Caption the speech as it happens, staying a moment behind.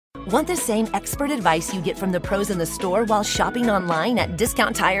Want the same expert advice you get from the pros in the store while shopping online at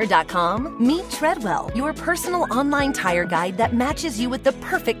DiscountTire.com? Meet Treadwell, your personal online tire guide that matches you with the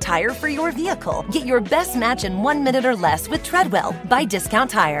perfect tire for your vehicle. Get your best match in 1 minute or less with Treadwell by Discount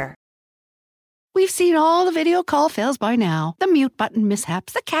Tire. We've seen all the video call fails by now. The mute button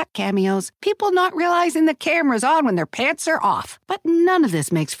mishaps, the cat cameos, people not realizing the camera's on when their pants are off. But none of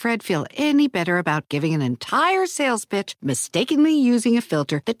this makes Fred feel any better about giving an entire sales pitch mistakenly using a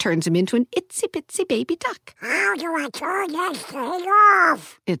filter that turns him into an itsy-bitsy baby duck. How do I turn this thing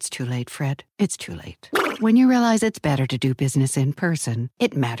off? It's too late, Fred. It's too late. When you realize it's better to do business in person,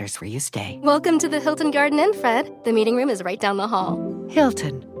 it matters where you stay. Welcome to the Hilton Garden Inn, Fred. The meeting room is right down the hall.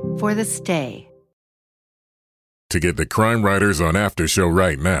 Hilton, for the stay. To get the Crime Writers on After Show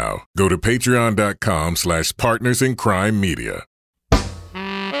right now, go to patreon.com/partnersincrimemedia.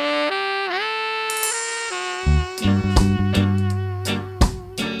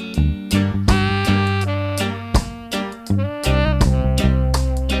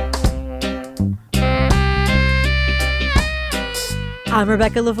 I'm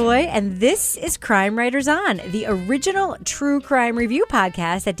Rebecca Lavoie, and this is Crime Writers On, the original true crime review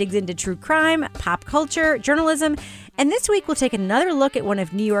podcast that digs into true crime, pop culture, journalism, and this week we'll take another look at one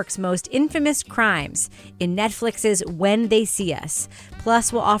of New York's most infamous crimes in Netflix's When They See Us.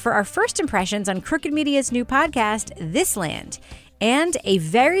 Plus, we'll offer our first impressions on Crooked Media's new podcast, This Land, and a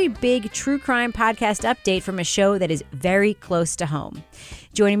very big true crime podcast update from a show that is very close to home.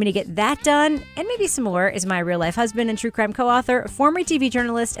 Joining me to get that done, and maybe some more, is my real-life husband and true crime co-author, former TV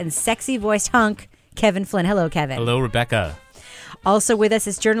journalist, and sexy-voiced hunk, Kevin Flynn. Hello, Kevin. Hello, Rebecca. Also with us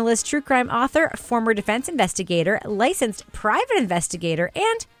is journalist, true crime author, former defense investigator, licensed private investigator,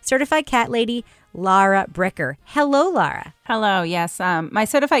 and certified cat lady, Lara Bricker. Hello, Lara. Hello. Yes. My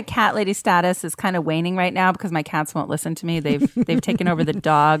certified cat lady status is kind of waning right now because my cats won't listen to me. They've taken over the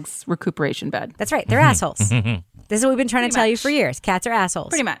dog's recuperation bed. That's right. They're assholes. This is what we've been trying to tell you for years. Cats are assholes.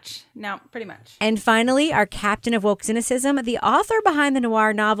 Pretty much. No, pretty much. And finally, our captain of woke cynicism, the author behind the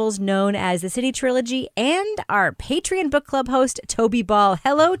noir novels known as the City Trilogy, and our Patreon book club host, Toby Ball.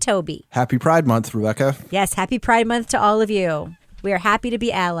 Hello, Toby. Happy Pride Month, Rebecca. Yes, happy Pride Month to all of you. We are happy to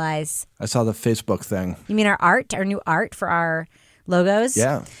be allies. I saw the Facebook thing. You mean our art, our new art for our logos?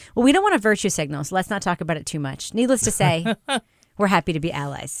 Yeah. Well, we don't want a virtue signal, so let's not talk about it too much. Needless to say, we're happy to be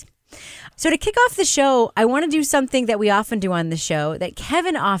allies. So to kick off the show, I want to do something that we often do on the show that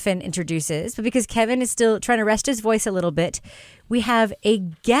Kevin often introduces, but because Kevin is still trying to rest his voice a little bit, we have a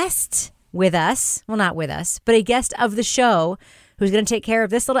guest with us. Well, not with us, but a guest of the show who's going to take care of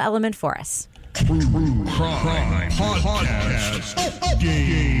this little element for us. Crime Podcast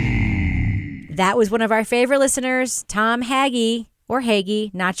Game. That was one of our favorite listeners, Tom Hagee, or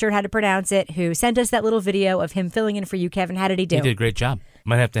Hagee, not sure how to pronounce it, who sent us that little video of him filling in for you, Kevin. How did he do? He did a great job.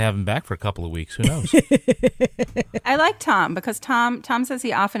 Might have to have him back for a couple of weeks. Who knows? I like Tom because Tom says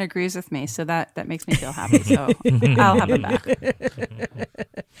he often agrees with me, so that makes me feel happy. So I'll have him back.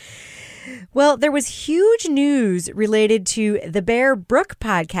 Well, there was huge news related to the Bear Brook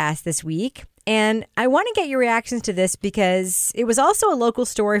podcast this week. And I want to get your reactions to this because it was also a local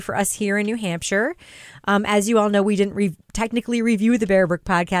story for us here in New Hampshire. As you all know, we didn't technically review the Bear Brook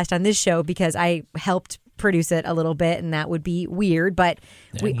podcast on this show because I helped produce it a little bit, and that would be weird. But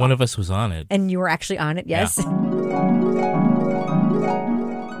one of us was on it. And you were actually on it, yes. Yeah.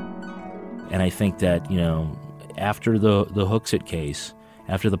 And I think that, after the Hooksett case,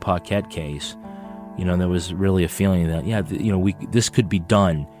 after the Paquette case, there was really a feeling that, this could be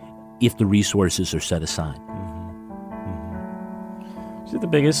done if the resources are set aside. Is it the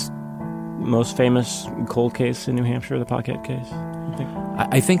biggest, most famous cold case in New Hampshire, the Paquette case?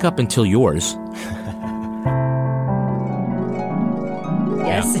 I think up until yours.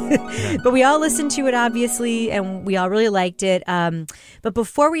 Yes. Yeah. But we all listened to it, obviously, and we all really liked it. But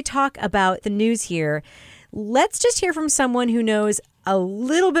before we talk about the news here, let's just hear from someone who knows a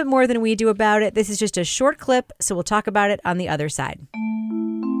little bit more than we do about it. This is just a short clip, so we'll talk about it on the other side.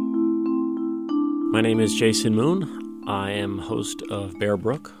 My name is Jason Moon. I am host of Bear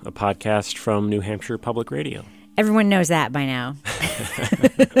Brook, a podcast from New Hampshire Public Radio. Everyone knows that by now.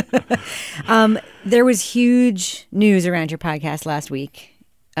 There was huge news around your podcast last week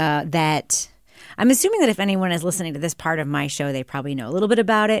that I'm assuming that if anyone is listening to this part of my show, they probably know a little bit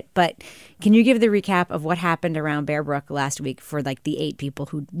about it. But can you give the recap of what happened around Bear Brook last week for like the 8 people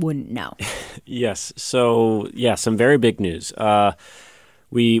who wouldn't know? Yes. So, some very big news.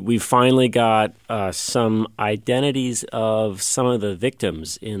 We finally got some identities of some of the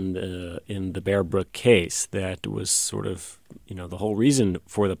victims in the Bear Brook case. That was sort of the whole reason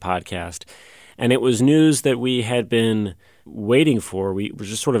for the podcast, and it was news that we had been waiting for. We were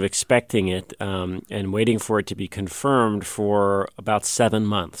just sort of expecting it and waiting for it to be confirmed for about 7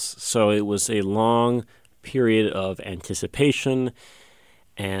 months. So it was a long period of anticipation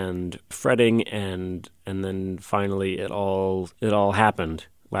and fretting, and then finally it all happened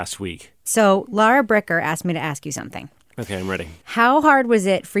last week. So Laura Bricker asked me to ask you something. Okay, I'm ready. How hard was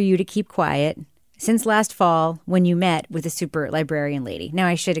it for you to keep quiet since last fall when you met with the super librarian lady? Now,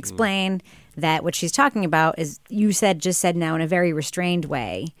 I should explain that what she's talking about is you just said now in a very restrained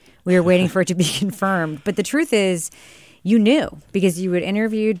way. We were waiting for it to be confirmed. But the truth is, you knew because you had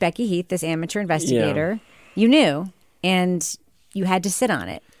interviewed Becky Heath, this amateur investigator. Yeah. You knew, and you had to sit on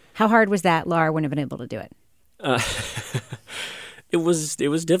it. How hard was that? Laura wouldn't have been able to do it. It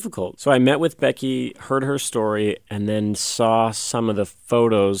was difficult. So I met with Becky, heard her story, and then saw some of the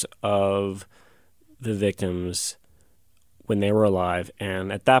photos of the victims when they were alive.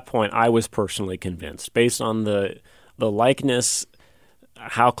 And at that point, I was personally convinced, based on the likeness,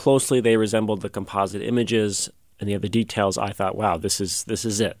 how closely they resembled the composite images, and the other details. I thought, wow, this is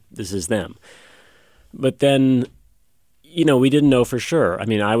it. This is them. But then, we didn't know for sure. I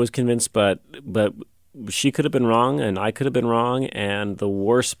mean, I was convinced, but she could have been wrong, and I could have been wrong, and the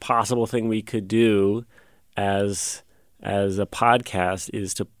worst possible thing we could do as a podcast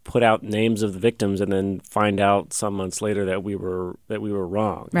is to put out names of the victims and then find out some months later that we were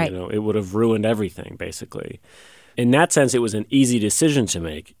wrong. Right. It would have ruined everything, basically. In that sense, it was an easy decision to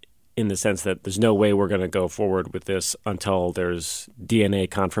make, in the sense that there's no way we're going to go forward with this until there's DNA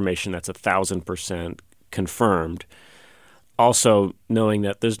confirmation that's 1,000% confirmed. Also, knowing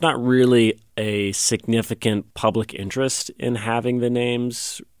that there's not really a significant public interest in having the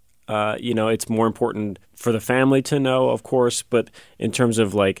names. It's more important for the family to know, of course, but in terms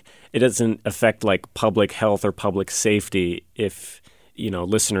of it doesn't affect public health or public safety if,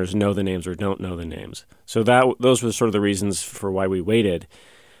 listeners know the names or don't know the names. So those were sort of the reasons for why we waited.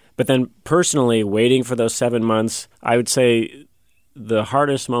 But then personally, waiting for those 7 months, I would say the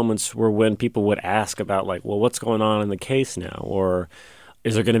hardest moments were when people would ask about well, what's going on in the case now? Or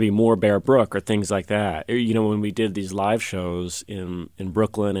is there going to be more Bear Brook or things like that? When we did these live shows in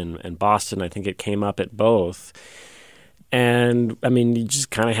Brooklyn and Boston, I think it came up at both. And, I mean, you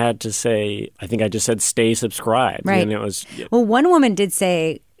just kind of had to say, I think I just said, stay subscribed. Right. And it was... Well, one woman did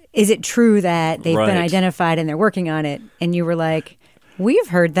say, is it true that they've been identified and they're working on it? And you were like... We've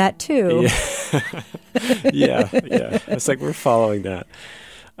heard that too. Yeah. It's we're following that.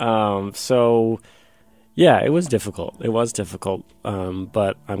 It was difficult. It was difficult,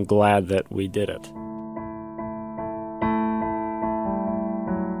 but I'm glad that we did it.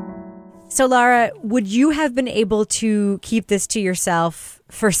 So, Laura, would you have been able to keep this to yourself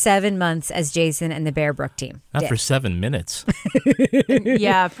for 7 months as Jason and the Bear Brook team? Not for 7 minutes.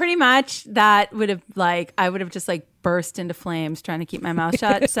 Yeah, pretty much. That would have I would have just burst into flames trying to keep my mouth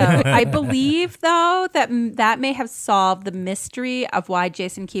shut. So I believe, though, that may have solved the mystery of why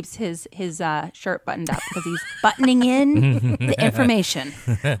Jason keeps his shirt buttoned up, because he's buttoning in the information.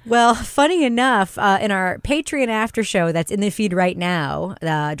 Well, funny enough, in our Patreon after show that's in the feed right now,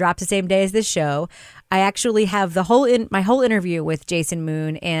 drops the same day as this show, I actually have my whole interview with Jason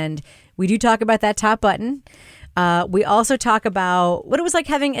Moon, and we do talk about that top button. We also talk about what it was like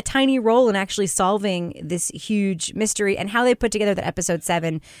having a tiny role in actually solving this huge mystery and how they put together that episode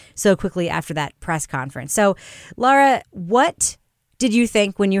 7 so quickly after that press conference. So, Laura, what did you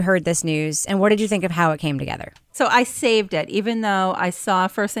think when you heard this news, and what did you think of how it came together? So I saved it. Even though I saw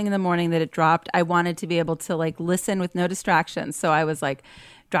first thing in the morning that it dropped, I wanted to be able to listen with no distractions. So I was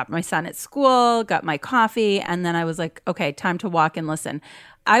dropped my son at school, got my coffee, and then I was okay, time to walk and listen.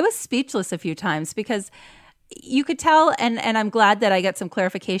 I was speechless a few times because you could tell, and I'm glad that I got some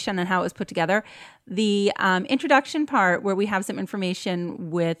clarification on how it was put together. The introduction part where we have some information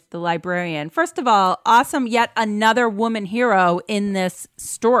with the librarian. First of all, awesome, yet another woman hero in this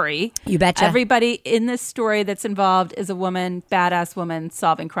story. You betcha. Everybody in this story that's involved is a woman, badass woman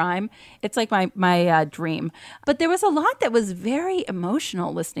solving crime. It's my dream. But there was a lot that was very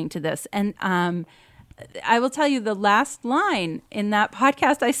emotional listening to this. And I will tell you, the last line in that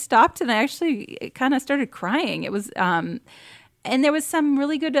podcast, I stopped and I actually kind of started crying. It was, and there was some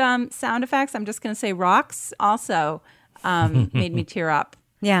really good sound effects. I'm just going to say rocks also made me tear up.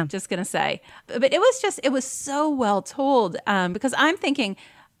 Yeah. Just going to say. But it was so well told because I'm thinking,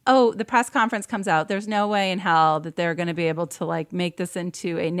 oh, the press conference comes out. There's no way in hell that they're going to be able to make this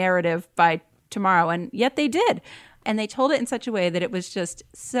into a narrative by tomorrow. And yet they did. And they told it in such a way that it was just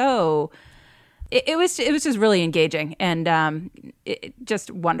so... It was just really engaging and just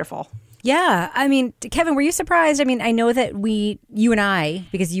wonderful. Yeah. I mean, Kevin, were you surprised? I mean, I know that you and I,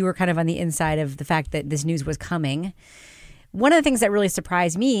 because you were kind of on the inside of the fact that this news was coming, One of the things that really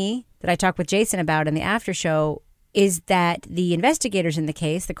surprised me that I talked with Jason about in the after show is that the investigators in the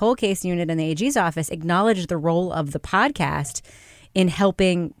case, the cold case unit in the AG's office, acknowledged the role of the podcast in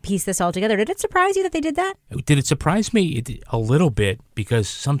helping piece this all together. Did it surprise you that they did that? Did it surprise me? A little bit, because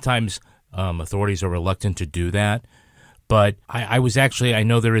sometimes authorities are reluctant to do that. But I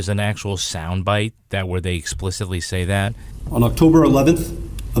know there is an actual soundbite where they explicitly say that. On October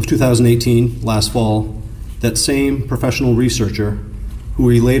 11th of 2018, last fall, that same professional researcher, who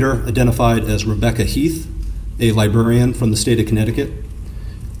we later identified as Rebecca Heath, a librarian from the state of Connecticut,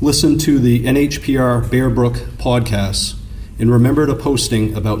 listened to the NHPR Bear Brook podcasts and remembered a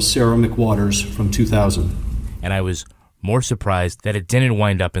posting about Sarah McWaters from 2000. And I was more surprised that it didn't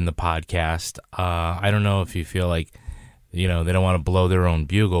wind up in the podcast. I don't know if you feel like, they don't want to blow their own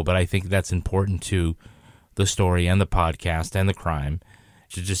bugle, but I think that's important to the story and the podcast and the crime.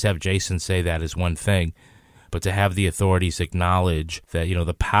 To just have Jason say that is one thing, but to have the authorities acknowledge that,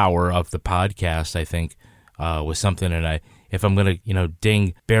 the power of the podcast, I think, was something. And if I'm going to,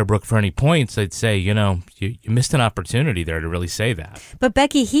 ding Bear Brook for any points, I'd say, you missed an opportunity there to really say that. But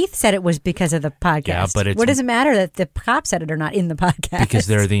Becky Heath said it was because of the podcast. Yeah, but what does it matter that the cops said it or not in the podcast? Because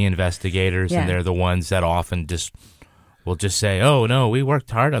they're the investigators, and they're the ones that often will just say, oh, no, we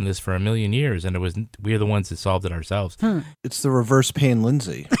worked hard on this for 1,000,000 years, and we're the ones that solved it ourselves. It's the reverse Payne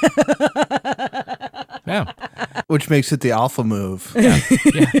Lindsay. Yeah. Which makes it the alpha move. Yeah.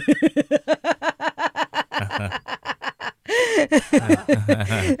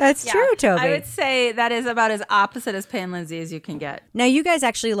 That's true, Toby. I would say that is about as opposite as Payne Lindsay as you can get. Now, you guys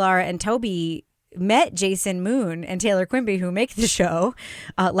actually, Laura and Toby, met Jason Moon and Taylor Quimby, who make the show,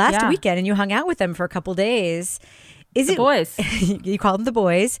 last weekend, and you hung out with them for a couple days. Boys. You call them the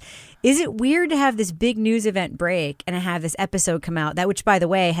boys. Is it weird to have this big news event break and have this episode come out, which, by the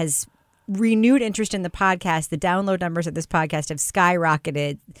way, has renewed interest in the podcast? The download numbers of this podcast have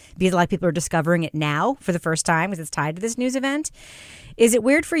skyrocketed because a lot of people are discovering it now for the first time because it's tied to this news event. Is it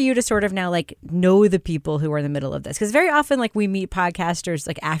weird for you to sort of now know the people who are in the middle of this? Because very often we meet podcasters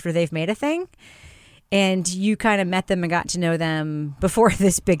after they've made a thing. And you kind of met them and got to know them before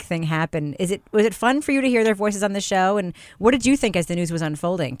this big thing happened. Was it fun for you to hear their voices on the show? And what did you think as the news was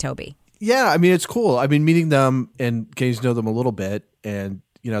unfolding, Toby? Yeah, I mean, it's cool. I mean, meeting them and getting to know them a little bit. And,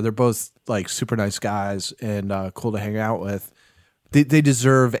 they're both super nice guys and cool to hang out with. They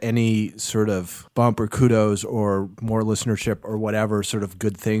deserve any sort of bump or kudos or more listenership or whatever sort of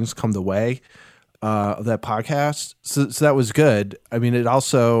good things come the way of that podcast. So that was good. I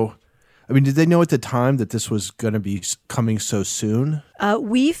mean, did they know at the time that this was going to be coming so soon?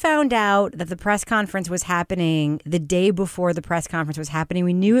 We found out that the press conference was happening the day before the press conference was happening.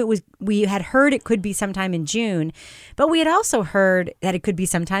 We had heard it could be sometime in June, but we had also heard that it could be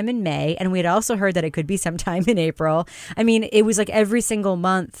sometime in May, and we had also heard that it could be sometime in April. I mean, it was every single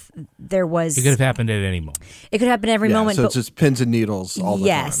month there was... It could have happened at any moment. It could happen every moment. So it's just pins and needles all the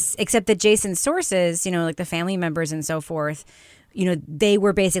time. Yes, except that Jason's sources, the family members and so forth, they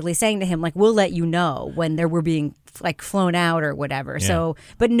were basically saying to him, we'll let you know when they were being flown out or whatever. Yeah. So,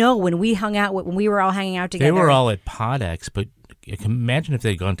 but no, when we were all hanging out together. They were all at PodX, but imagine if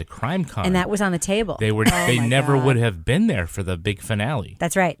they'd gone to CrimeCon. And that was on the table. They never would have been there for the big finale.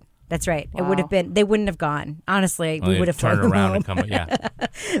 That's right. Wow. It would have been. They wouldn't have gone. Honestly, we would have turned around and come. Yeah,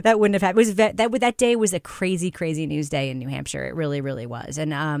 that wouldn't have happened. That day was a crazy, crazy news day in New Hampshire. It really, really was.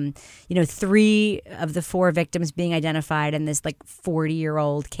 And 3 of the 4 victims being identified in this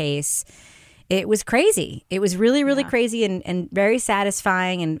 40-year-old case. It was crazy. It was really, really crazy and very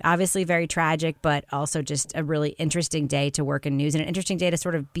satisfying and obviously very tragic, but also just a really interesting day to work in news and an interesting day to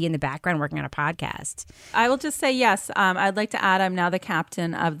sort of be in the background working on a podcast. I will just say yes. I'd like to add I'm now the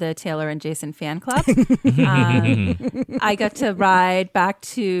captain of the Taylor and Jason fan club. I got to ride back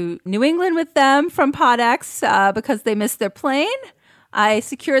to New England with them from PodX because they missed their plane. I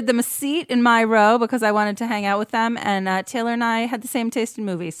secured them a seat in my row because I wanted to hang out with them. And Taylor and I had the same taste in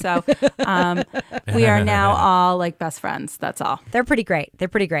movies. So we are now all best friends. That's all. They're pretty great.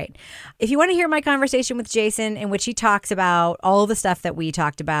 If you want to hear my conversation with Jason in which he talks about all the stuff that we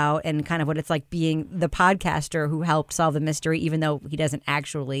talked about and kind of what it's like being the podcaster who helped solve the mystery, even though he doesn't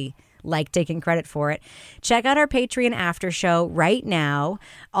actually taking credit for it, check out our Patreon after show right now.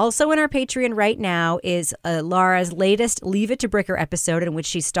 Also in our Patreon right now is Laura's latest Leave It to Bricker episode in which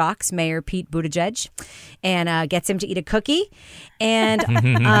she stalks Mayor Pete Buttigieg and gets him to eat a cookie. And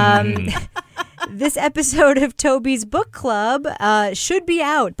this episode of Toby's Book Club should be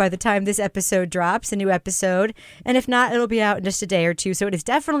out by the time this episode drops, a new episode. And if not, it'll be out in just a day or two. So it is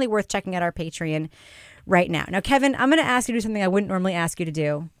definitely worth checking out our Patreon right now. Now, Kevin, I'm going to ask you to do something I wouldn't normally ask you to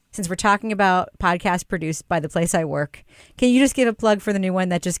do. since we're talking about podcasts produced by the place I work, can you just give a plug for the new one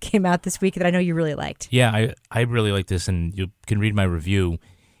that just came out this week that I know you really liked? Yeah, I really like this, and you can read my review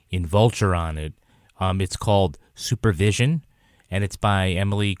in Vulture on it. It's called Supervision, and it's by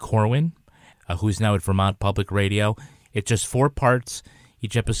Emily Corwin, who's now at Vermont Public Radio. It's just 4 parts.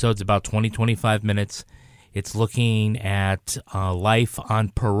 Each episode's about 20-25 minutes. It's looking at life on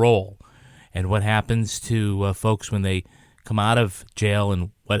parole and what happens to folks when they come out of jail and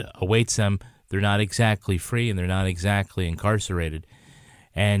what awaits them. They're not exactly free and they're not exactly incarcerated.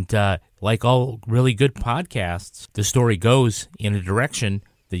 And like all really good podcasts, the story goes in a direction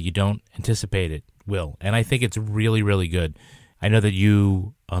that you don't anticipate it will. And I think it's really, really good. I know that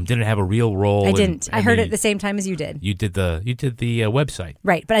you didn't have a real role. I didn't. I heard it at the same time as you did. You did the website.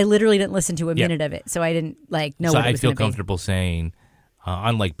 Right, but I literally didn't listen to a minute of it, so I didn't know what it was going to be. So I feel comfortable saying,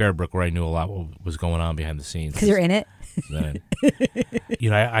 unlike Bear Brook, where I knew a lot what was going on behind the scenes. Because you're in it?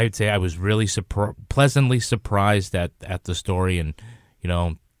 I would say I was really pleasantly surprised at the story, and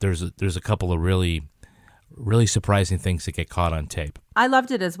there's a couple of really, really surprising things that get caught on tape. I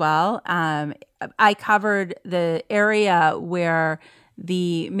loved it as well. I covered the area where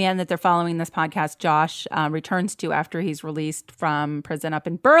the man that they're following in this podcast, Josh, returns to after he's released from prison up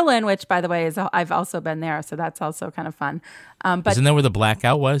in Berlin, which, by the way, I've also been there, so that's also kind of fun. But isn't that where the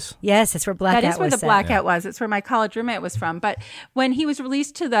blackout was? Yes, that's where blackout was. That is where the blackout was. It's where my college roommate was from. But when he was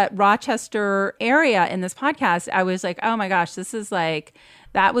released to that Rochester area in this podcast, I was like, oh my gosh,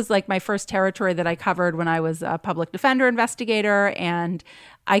 that was like my first territory that I covered when I was a public defender investigator. And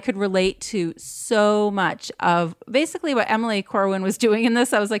I could relate to so much of basically what Emily Corwin was doing in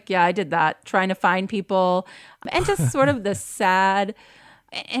this. I was like, yeah, I did that, trying to find people and just sort of the sad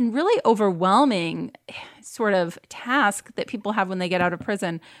and really overwhelming sort of task that people have when they get out of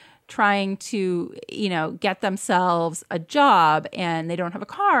prison, trying to, get themselves a job, and they don't have a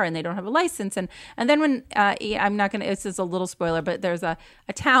car and they don't have a license. And then when, I'm not going to, this is a little spoiler, but there's a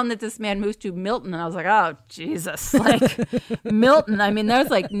town that this man moves to, Milton. And I was like, oh, Jesus, Milton. I mean, there's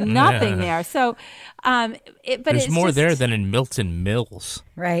nothing there. So, but there's it's more just, there than in Milton Mills.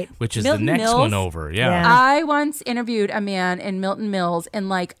 Right. Which is Milton the next Mills, one over. Yeah. I once interviewed a man in Milton Mills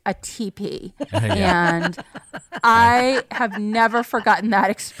in a teepee. And I have never forgotten that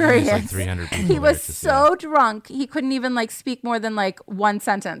experience. There's 300 people He was there, so drunk, he couldn't even speak more than one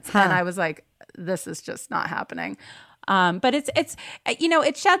sentence. And I was like, this is just not happening. But it's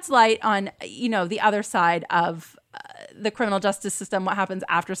it sheds light on, the other side of the criminal justice system, what happens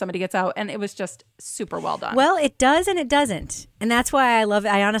after somebody gets out. And it was just super well done. Well, it does and it doesn't. And that's why I love it.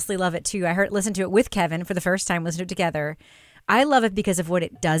 I honestly love it too. I listened to it with Kevin for the first time, listened to it together. I love it because of what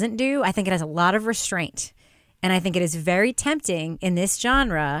it doesn't do. I think it has a lot of restraint. And I think it is very tempting in this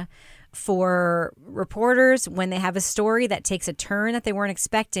genre for reporters, when they have a story that takes a turn that they weren't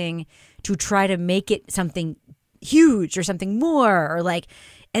expecting, to try to make it something huge or something more,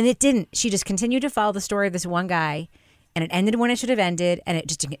 and it didn't. She just continued to follow the story of this one guy, and it ended when it should have ended, and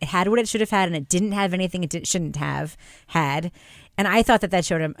it had what it should have had, and it didn't have anything it shouldn't have had. And I thought that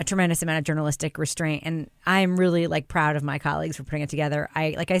showed a tremendous amount of journalistic restraint, and I'm really proud of my colleagues for putting it together.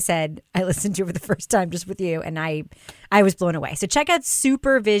 Like I said, I listened to it for the first time just with you, and I was blown away. So check out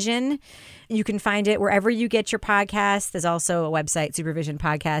Supervision. You can find it wherever you get your podcasts. There's also a website,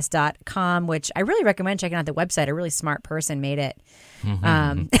 supervisionpodcast.com, which I really recommend checking out the website. A really smart person made it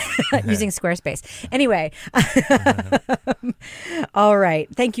using Squarespace. Anyway, all right.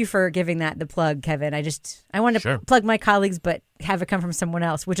 Thank you for giving that the plug, Kevin. I wanted to plug my colleagues, but have it come from someone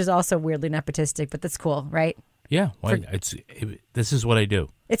else, which is also weirdly nepotistic, but that's cool, right? Yeah. This is what I do.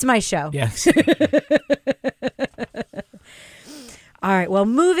 It's my show. Yes. All right. Well,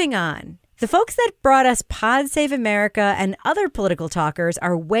 moving on. The folks that brought us Pod Save America and other political talkers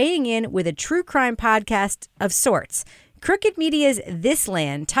are weighing in with a true crime podcast of sorts. Crooked Media's This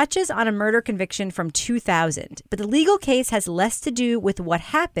Land touches on a murder conviction from 2000, but the legal case has less to do with what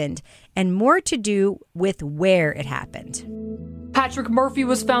happened and more to do with where it happened. Patrick Murphy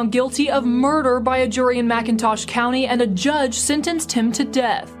was found guilty of murder by a jury in McIntosh County, and a judge sentenced him to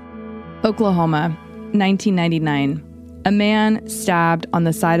death. Oklahoma, 1999. A man stabbed on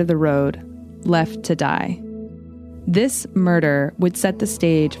the side of the road, left to die. This murder would set the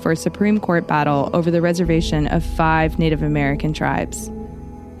stage for a Supreme Court battle over the reservation of 5 Native American tribes,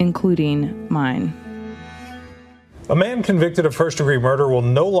 including mine. A man convicted of first-degree murder will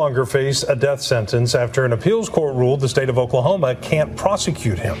no longer face a death sentence after an appeals court ruled the state of Oklahoma can't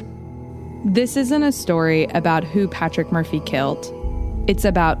prosecute him. This isn't a story about who Patrick Murphy killed. It's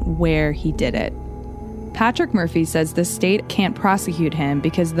about where he did it. Patrick Murphy says the state can't prosecute him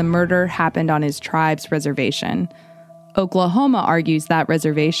because the murder happened on his tribe's reservation, Oklahoma argues that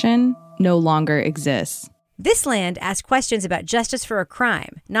reservation no longer exists. This land asks questions about justice for a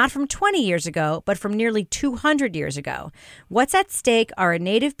crime, not from 20 years ago, but from nearly 200 years ago. What's at stake are a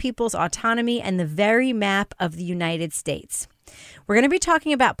Native people's autonomy and the very map of the United States. We're going to be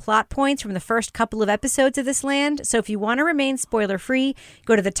talking about plot points from the first couple of episodes of this land, so if you want to remain spoiler-free,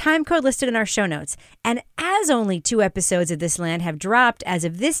 go to the time code listed in our show notes. And as only 2 episodes of this land have dropped as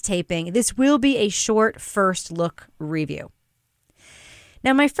of this taping, this will be a short first look review.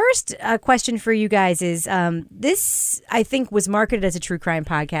 Now, my first question for you guys is, this, I think, was marketed as a true crime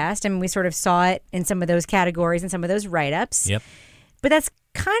podcast. I mean, we sort of saw it in some of those categories and some of those write-ups. Yep. But that's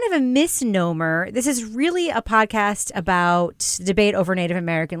kind of a misnomer. This is really a podcast about debate over Native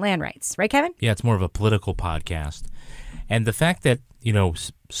American land rights. Right, Kevin? Yeah, it's more of a political podcast. And the fact that,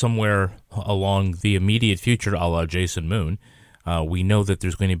 somewhere along the immediate future, a la Jason Moon, we know that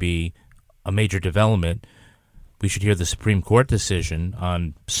there's going to be a major development. We should hear the Supreme Court decision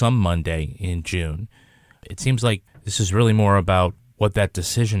on some Monday in June. It seems like this is really more about what that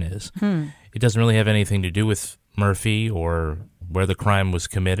decision is. It doesn't really have anything to do with Murphy or where the crime was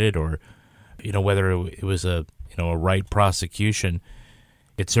committed or, whether it was a right prosecution.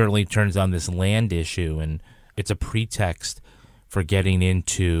 It certainly turns on this land issue, and it's a pretext for getting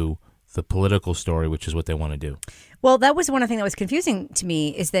into the political story, which is what they want to do. Well, that was one thing that was confusing to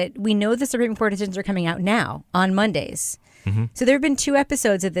me, is that we know the Supreme Court decisions are coming out now on Mondays. Mm-hmm. So there have been 2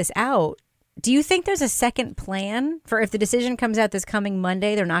 episodes of this out. Do you think there's a second plan for if the decision comes out this coming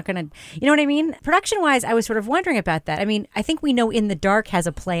Monday, they're not going to, you know what I mean? Production-wise, I was sort of wondering about that. I mean, I think we know In the Dark has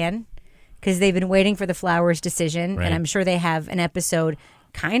a plan because they've been waiting for the Flowers decision. Right. And I'm sure they have an episode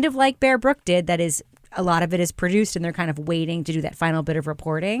kind of like Bear Brook did that is, a lot of it is produced and they're kind of waiting to do that final bit of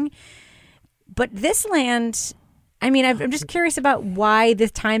reporting. But this land, I mean, I'm just curious about why the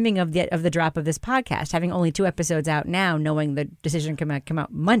timing of the drop of this podcast, having only 2 episodes out now, knowing the decision come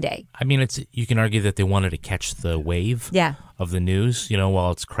out Monday. I mean, you can argue that they wanted to catch the wave of the news,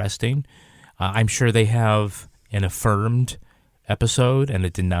 while it's cresting. I'm sure they have an affirmed episode and a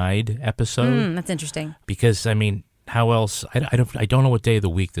denied episode. That's interesting. Because, I mean, how else? I don't know what day of the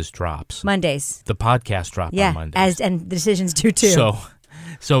week this drops. Mondays. The podcast drop on Mondays. And the decisions do too.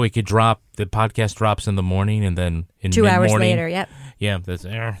 So it could drop. The podcast drops in the morning, and then in 2 hours mid-morning, later. Yep. Yeah,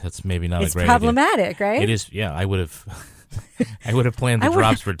 that's maybe not It's a great problematic, idea. right? It is. Yeah, I would have. I would have planned the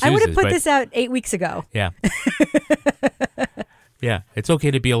drops for Tuesdays. I would have put this out 8 weeks ago. Yeah. Yeah, it's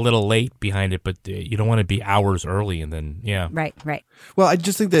okay to be a little late behind it, but you don't want to be hours early and then, Right. Well, I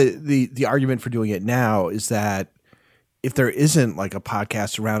just think that the argument for doing it now is that if there isn't like a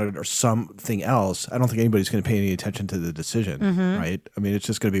podcast around it or something else, I don't think anybody's going to pay any attention to the decision, right? I mean, it's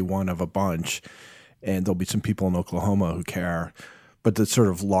just going to be one of a bunch, and there'll be some people in Oklahoma who care. But the sort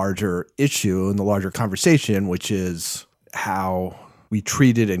of larger issue and the larger conversation, which is how we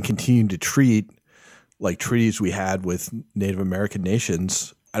treated and continue to treat like treaties we had with Native American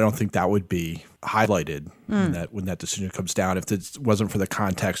nations, I don't think that would be highlighted when that decision comes down if it wasn't for the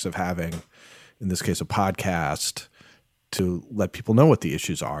context of having, in this case, a podcast to let people know what the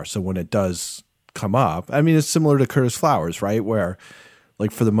issues are. So when it does come up, I mean, it's similar to Curtis Flowers, right? Where,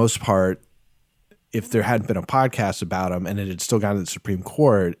 like, for the most part, if there hadn't been a podcast about him and it had still gone to the Supreme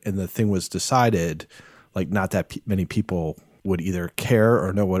Court and the thing was decided, like, not that many people would either care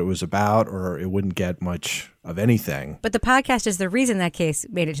or know what it was about, or it wouldn't get much of anything. But the podcast is the reason that case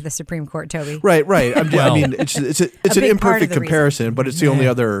made it to the Supreme Court, Toby. Right. I mean, it's an imperfect comparison, but it's the only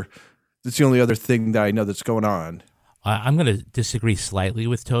other thing that I know that's going on. I'm going to disagree slightly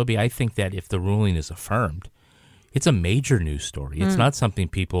with Toby. I think that if the ruling is affirmed, it's a major news story. It's not something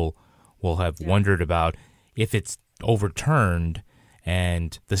people will have wondered about. If it's overturned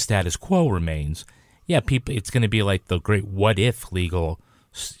and the status quo remains, it's going to be like the great what if legal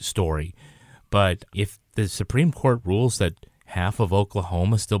story. But if the Supreme Court rules that half of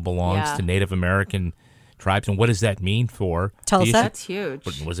Oklahoma still belongs to Native American tribes, and what does that mean for Tulsa? That's huge.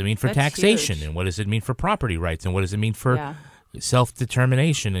 What does it mean for That's taxation, huge. and what does it mean for property rights, and what does it mean for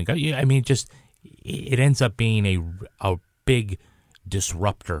self-determination? And I mean, just it ends up being a big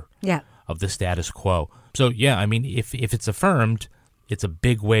disruptor of the status quo. So I mean, if it's affirmed, it's a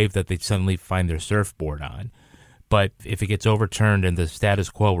big wave that they suddenly find their surfboard on. But if it gets overturned and the status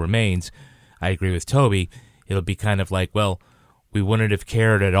quo remains, I agree with Toby, it'll be kind of like, well, we wouldn't have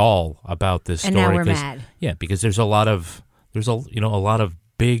cared at all about this story. And now we're mad. Yeah, because there's a lot of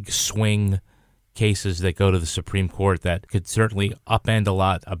big swing cases that go to the Supreme Court that could certainly upend a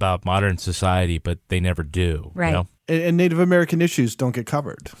lot about modern society, but they never do. Right. You know? And Native American issues don't get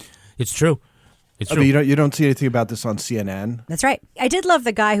covered. It's true. It's I true. mean, you don't see anything about this on CNN. That's right. I did love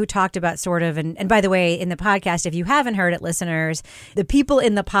the guy who talked about sort of, and by the way, in the podcast, if you haven't heard it, listeners, the people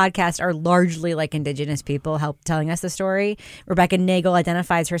in the podcast are largely like indigenous people telling us the story. Rebecca Nagel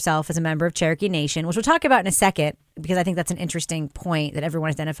identifies herself as a member of Cherokee Nation, which we'll talk about in a second, because I think that's an interesting point that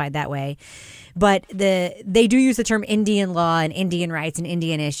everyone is identified that way. But they do use the term Indian law and Indian rights and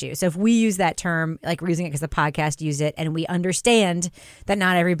Indian issues. So if we use that term, like we're using it because the podcast used it, and we understand that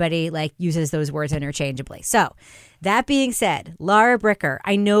not everybody like uses those words interchangeably. So that being said, Lara Bricker,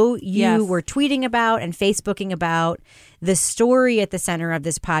 I know you were tweeting about and Facebooking about the story at the center of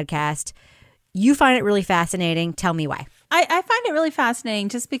this podcast. You find it really fascinating. Tell me why. I find it really fascinating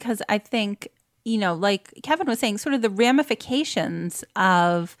just because I think, like Kevin was saying, sort of the ramifications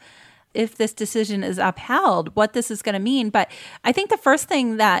of if this decision is upheld, what this is going to mean. But I think the first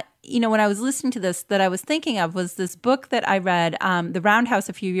thing that, when I was listening to this, that I was thinking of was this book that I read, The Roundhouse,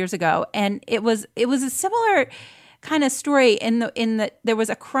 a few years ago. And it was a similar kind of story in the there was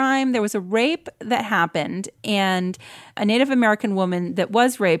a crime, there was a rape that happened, and a Native American woman that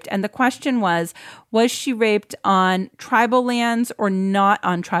was raped. And the question was she raped on tribal lands or not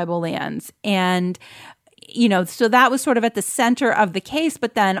on tribal lands? And so that was sort of at the center of the case.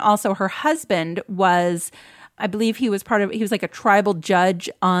 But then also her husband was, I believe he was like a tribal judge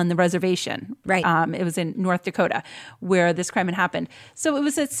on the reservation. Right. It was in North Dakota where this crime had happened. So it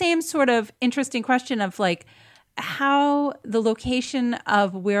was the same sort of interesting question of like how the location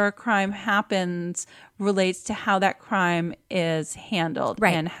of where a crime happens relates to how that crime is handled,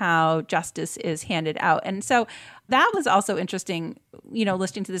 right, and how justice is handed out. And so that was also interesting,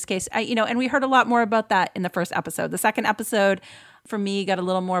 listening to this case, and we heard a lot more about that in the first episode. The second episode, for me, got a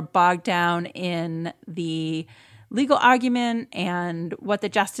little more bogged down in the legal argument and what the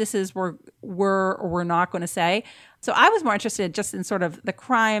justices were or were not going to say. So I was more interested just in sort of the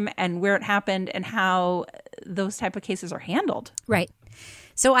crime and where it happened and how those type of cases are handled. Right.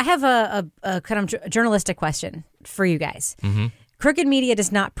 So I have a kind of journalistic question for you guys. Mm-hmm. Crooked Media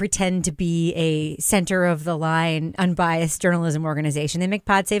does not pretend to be a center-of-the-line, unbiased journalism organization. They make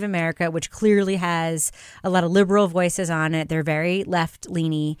Pod Save America, which clearly has a lot of liberal voices on it. They're very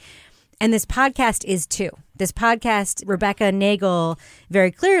left-leaning. And this podcast is too. This podcast, Rebecca Nagel very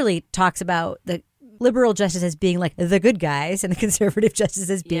clearly talks about the liberal justices being like the good guys and the conservative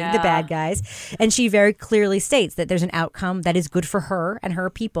justices being the bad guys. And she very clearly states that there's an outcome that is good for her and her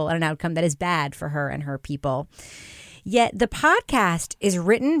people and an outcome that is bad for her and her people. Yet the podcast is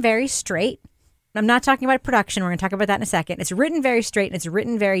written very straight. I'm not talking about production. We're going to talk about that in a second. It's written very straight and it's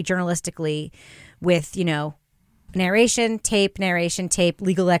written very journalistically with, narration, tape,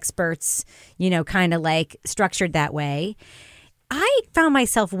 legal experts, kind of like structured that way. I found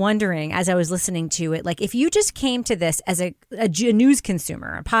myself wondering as I was listening to it, like if you just came to this as a news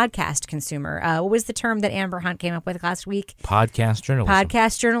consumer, a podcast consumer, what was the term that Amber Hunt came up with last week? Podcast journalism.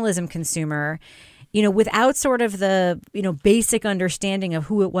 Podcast journalism consumer, without sort of the, basic understanding of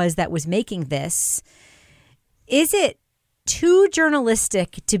who it was that was making this, is it too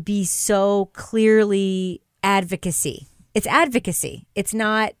journalistic to be so clearly advocacy? It's advocacy. It's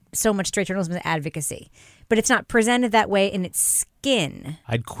not so much straight journalism as advocacy. But it's not presented that way in its skin.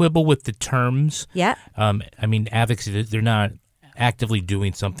 I'd quibble with the terms. Yeah. Advocacy, they're not actively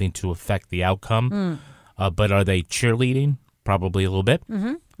doing something to affect the outcome. But are they cheerleading? Probably a little bit.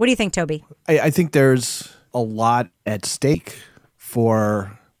 Mm-hmm. What do you think, Toby? I think there's a lot at stake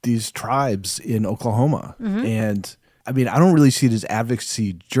for these tribes in Oklahoma. Mm-hmm. And I don't really see it as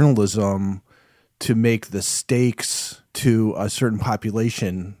advocacy journalism to make the stakes to a certain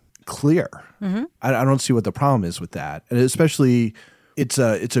population clear. Mm-hmm. I don't see what the problem is with that. And especially it's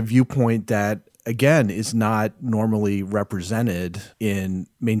a viewpoint that, again, is not normally represented in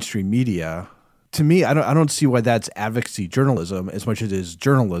mainstream media. To me, I don't see why that's advocacy journalism as much as it is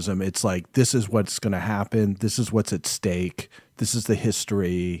journalism. It's like, this is what's going to happen. This is what's at stake. This is the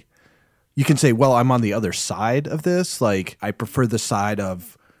history. You can say, well, I'm on the other side of this. Like, I prefer the side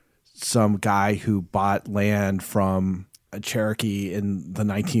of some guy who bought land from a Cherokee in the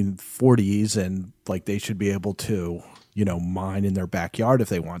 1940s and like they should be able to, mine in their backyard if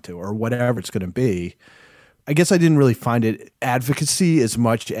they want to or whatever it's going to be. I guess I didn't really find it advocacy as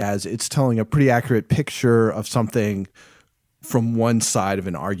much as it's telling a pretty accurate picture of something from one side of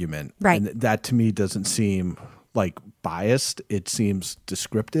an argument. Right. And that to me doesn't seem like biased. It seems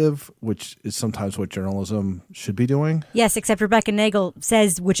descriptive, which is sometimes what journalism should be doing. Yes, except Rebecca Nagel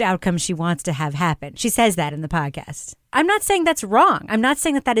says which outcome she wants to have happen. She says that in the podcast. I'm not saying that's wrong. I'm not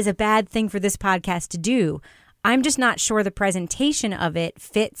saying that is a bad thing for this podcast to do. I'm just not sure the presentation of it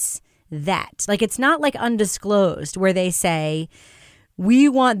fits that. Like, it's not like Undisclosed where they say, we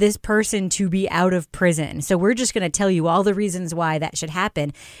want this person to be out of prison. So we're just going to tell you all the reasons why that should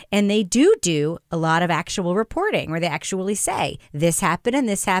happen. And they do a lot of actual reporting where they actually say this happened and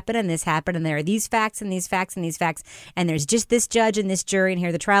this happened and this happened. And there are these facts and these facts and these facts. And there's just this judge and this jury and here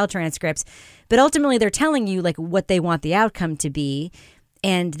are the trial transcripts. But ultimately, they're telling you like what they want the outcome to be.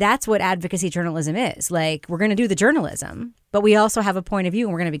 And that's what advocacy journalism is. Like, we're going to do the journalism, but we also have a point of view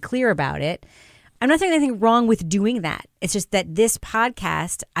and we're going to be clear about it. I'm not saying anything wrong with doing that. It's just that this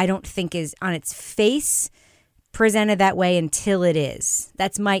podcast, I don't think is on its face presented that way until it is.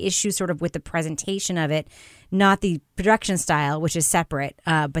 That's my issue sort of with the presentation of it, not the production style, which is separate,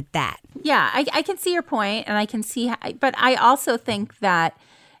 but that. Yeah, I can see your point, and I can see how, but I also think that,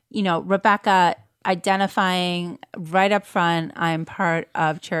 you know, Rebecca identifying right up front, I'm part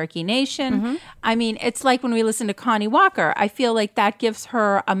of Cherokee Nation. Mm-hmm. I mean, it's like when we listen to Connie Walker, I feel like that gives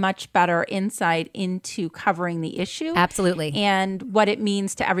her a much better insight into covering the issue. Absolutely. And what it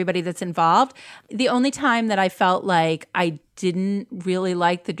means to everybody that's involved. The only time that I felt like I didn't really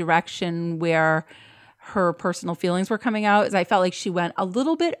like the direction where her personal feelings were coming out is I felt like she went a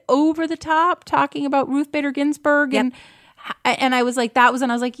little bit over the top talking about Ruth Bader Ginsburg. Yep. And I was like, that was,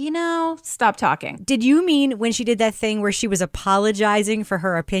 and I was like, you know, stop talking. Did you mean when she did that thing where she was apologizing for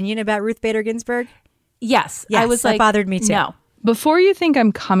her opinion about Ruth Bader Ginsburg? Yes. Yes, I was that like, bothered me too. No. Before you think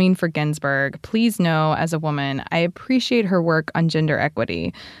I'm coming for Ginsburg, please know, as a woman, I appreciate her work on gender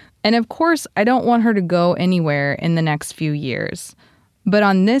equity. And of course, I don't want her to go anywhere in the next few years. But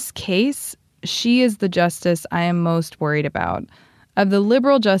on this case, she is the justice I am most worried about. Of the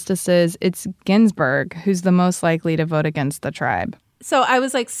liberal justices, it's Ginsburg who's the most likely to vote against the tribe. So I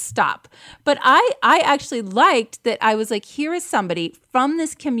was like, stop. But I actually liked that. I was like, here is somebody from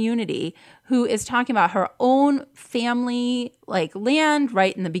this community who is talking about her own family, like land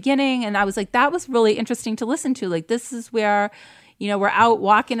right in the beginning. And I was like, that was really interesting to listen to. Like, this is where, you know, we're out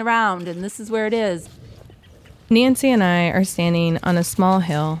walking around and this is where it is. Nancy and I are standing on a small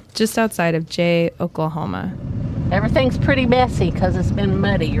hill just outside of Jay, Oklahoma. Everything's pretty messy because it's been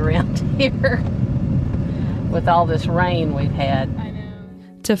muddy around here with all this rain we've had.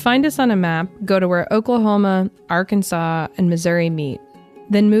 To find us on a map, go to where Oklahoma, Arkansas, and Missouri meet.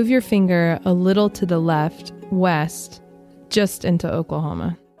 Then move your finger a little to the left, west, just into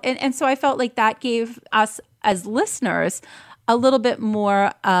Oklahoma. And so I felt like that gave us as listeners a little bit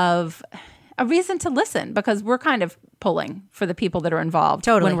more of a reason to listen, because we're kind of pulling for the people that are involved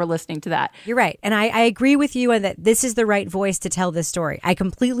when we're listening to that. You're right. And I agree with you on that this is the right voice to tell this story. I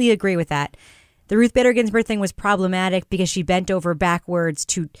completely agree with that. The Ruth Bader Ginsburg thing was problematic because she bent over backwards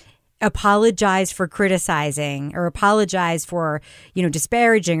to apologize for criticizing or apologize for, you know,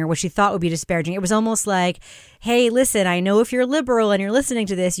 disparaging or what she thought would be disparaging. It was almost like, hey, listen, I know if you're liberal and you're listening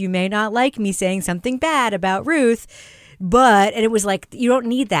to this, you may not like me saying something bad about Ruth. But, and it was like, you don't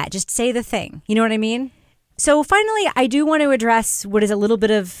need that. Just say the thing. You know what I mean? So finally, I do want to address what is a little bit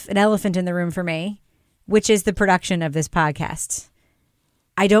of an elephant in the room for me, which is the production of this podcast.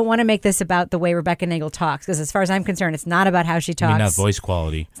 I don't want to make this about the way Rebecca Nagle talks, because as far as I'm concerned, it's not about how she talks. I mean, not voice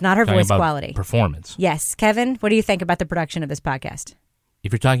quality. It's not her Talking voice about quality. Performance. Yes. Kevin, what do you think about the production of this podcast?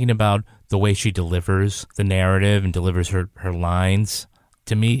 If you're talking about the way she delivers the narrative and delivers her lines,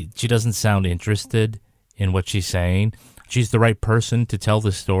 to me, she doesn't sound interested in what she's saying. She's the right person to tell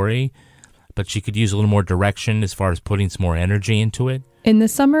the story, but she could use a little more direction as far as putting some more energy into it. In the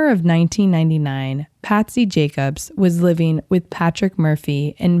summer of 1999, Patsy Jacobs was living with Patrick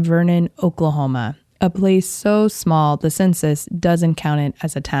Murphy in Vernon, Oklahoma, a place so small the census doesn't count it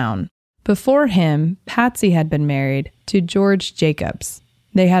as a town. Before him, Patsy had been married to George Jacobs.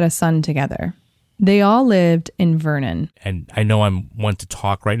 They had a son together. They all lived in Vernon. And I know I'm one to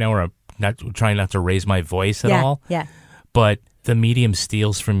talk right now, or I'm trying not to raise my voice at all. Yeah. But the medium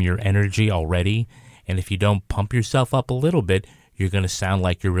steals from your energy already. And if you don't pump yourself up a little bit, you're going to sound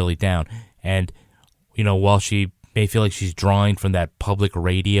like you're really down. And, you know, while she may feel like she's drawing from that public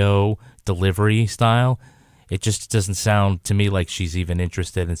radio delivery style, it just doesn't sound to me like she's even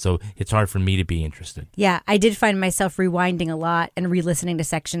interested. And so it's hard for me to be interested. Yeah, I did find myself rewinding a lot and re-listening to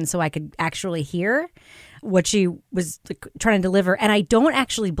sections so I could actually hear what she was trying to deliver. And I don't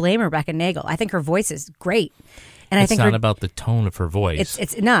actually blame Rebecca Nagle. I think her voice is great. And it's I think not about the tone of her voice.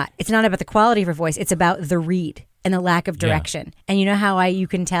 It's not. It's not about the quality of her voice. It's about the read and the lack of direction. Yeah. And you know how you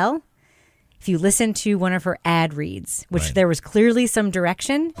can tell? If you listen to one of her ad reads, which there was clearly some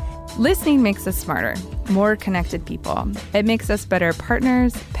direction. Listening makes us smarter, more connected people. It makes us better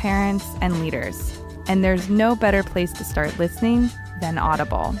partners, parents, and leaders. And there's no better place to start listening than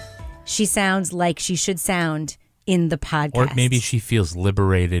Audible. She sounds like she should sound in the podcast. Or maybe she feels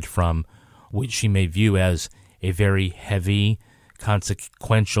liberated from what she may view as a very heavy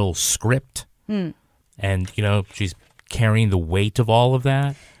consequential script. Hmm. And, she's carrying the weight of all of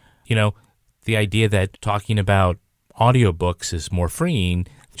that. The idea that talking about audiobooks is more freeing,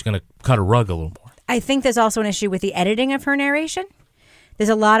 it's going to cut a rug a little more. I think there's also an issue with the editing of her narration. There's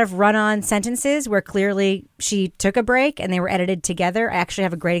a lot of run-on sentences where clearly she took a break and they were edited together. I actually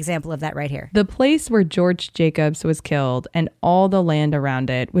have a great example of that right here. The place where George Jacobs was killed and all the land around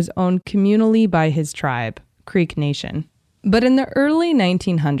it was owned communally by his tribe, Creek Nation. But in the early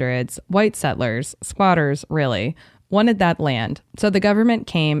 1900s, white settlers, squatters really, wanted that land. So the government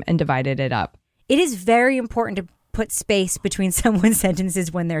came and divided it up. It is very important to put space between someone's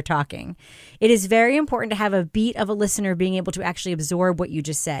sentences when they're talking. It is very important to have a beat of a listener being able to actually absorb what you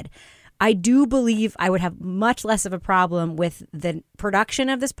just said. I do believe I would have much less of a problem with the production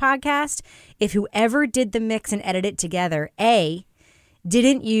of this podcast if whoever did the mix and edit it together, A,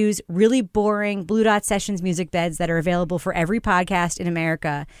 didn't use really boring Blue Dot Sessions music beds that are available for every podcast in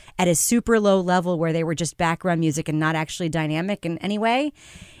America at a super low level where they were just background music and not actually dynamic in any way,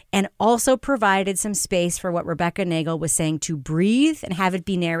 and also provided some space for what Rebecca Nagel was saying to breathe and have it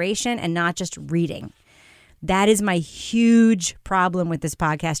be narration and not just reading. That is my huge problem with this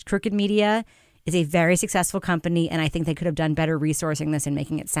podcast. Crooked Media is a very successful company, and I think they could have done better resourcing this and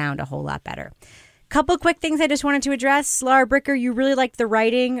making it sound a whole lot better. Couple quick things I just wanted to address. Laura Bricker, you really liked the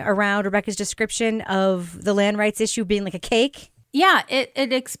writing around Rebecca's description of the land rights issue being like a cake. Yeah,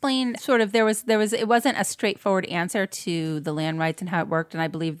 it explained sort of there was it wasn't a straightforward answer to the land rights and how it worked, and I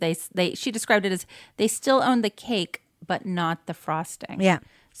believe she described it as they still own the cake but not the frosting. Yeah.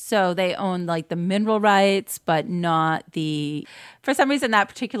 So they own like the mineral rights but not the, for some reason that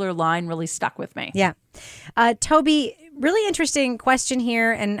particular line really stuck with me. Yeah. Toby, really interesting question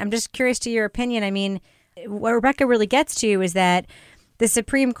here, and I'm just curious to your opinion. I mean, what Rebecca really gets to is that the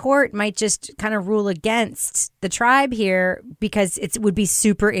Supreme Court might just kind of rule against the tribe here because it would be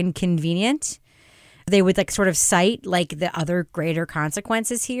super inconvenient. They would like sort of cite like the other greater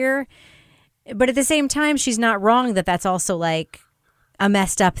consequences here. But at the same time, she's not wrong that that's also like a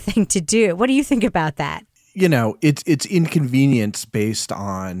messed up thing to do. What do you think about that? It's inconvenience based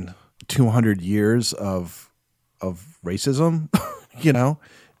on 200 years of racism,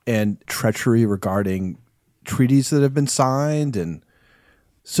 and treachery regarding treaties that have been signed. And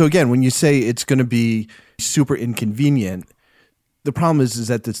so again, when you say it's going to be super inconvenient, the problem is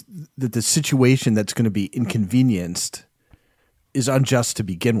that the situation that's going to be inconvenienced is unjust to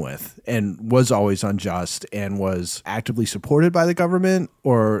begin with and was always unjust and was actively supported by the government,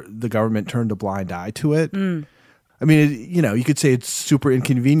 or the government turned a blind eye to it. I mean, you could say it's super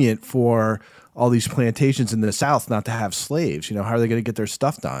inconvenient for all these plantations in the South not to have slaves. How are they going to get their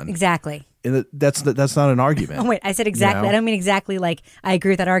stuff done? Exactly. And that's not an argument. Oh, wait, I said exactly. I don't mean exactly like I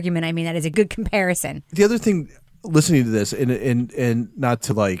agree with that argument. I mean, that is a good comparison. The other thing, listening to this, and not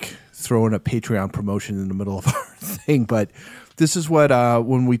to like throw in a Patreon promotion in the middle of our thing, but this is what,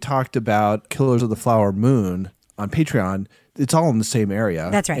 when we talked about Killers of the Flower Moon on Patreon, it's all in the same area.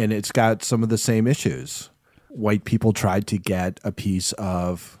 That's right. And it's got some of the same issues. White people tried to get a piece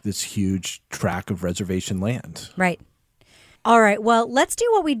of this huge tract of reservation land. Right. All right. Well, let's do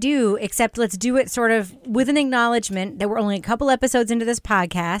what we do, except let's do it sort of with an acknowledgement that we're only a couple episodes into this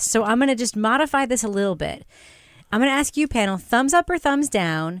podcast. So I'm going to just modify this a little bit. I'm going to ask you, panel, thumbs up or thumbs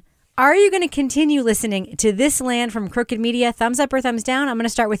down. Are you going to continue listening to This Land from Crooked Media? Thumbs up or thumbs down? I'm going to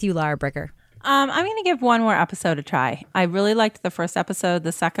start with you, Laura Bricker. I'm going to give one more episode a try. I really liked the first episode.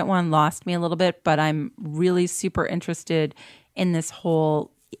 The second one lost me a little bit, but I'm really super interested in this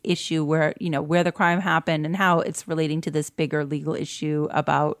whole issue where the crime happened and how it's relating to this bigger legal issue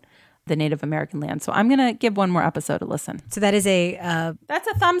about the Native American land. So I'm going to give one more episode a listen. So that is that's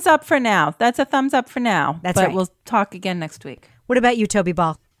a thumbs up for now. That's right. But we'll talk again next week. What about you, Toby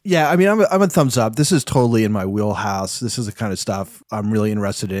Ball? Yeah, I mean, I'm a thumbs up. This is totally in my wheelhouse. This is the kind of stuff I'm really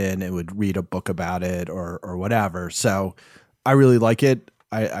interested in and would read a book about it or whatever. So I really like it.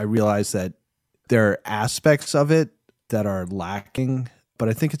 I realize that there are aspects of it that are lacking, but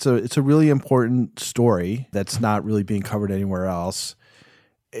I think it's a really important story that's not really being covered anywhere else.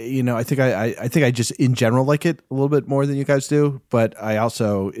 I think I just in general like it a little bit more than you guys do, but I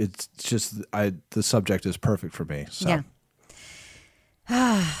also it's just the subject is perfect for me. So. Yeah.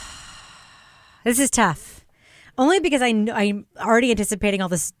 This is tough. Only because I'm already anticipating all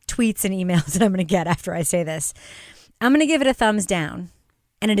the tweets and emails that I'm going to get after I say this. I'm going to give it a thumbs down.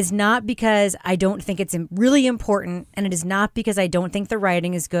 And it is not because I don't think it's really important, and it is not because I don't think the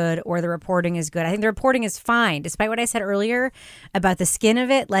writing is good or the reporting is good. I think the reporting is fine, despite what I said earlier about the skin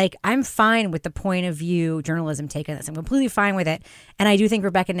of it. Like, I'm fine with the point of view journalism take on this. I'm completely fine with it. And I do think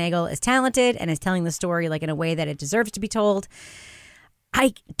Rebecca Nagel is talented and is telling the story like in a way that it deserves to be told.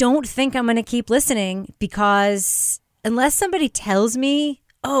 I don't think I'm going to keep listening because unless somebody tells me,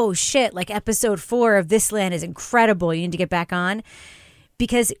 oh shit, like episode 4 of This Land is incredible, you need to get back on.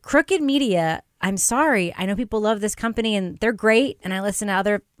 Because Crooked Media, I'm sorry, I know people love this company and they're great, and I listen to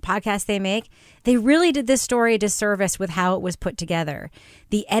other podcasts they make. They really did this story a disservice with how it was put together.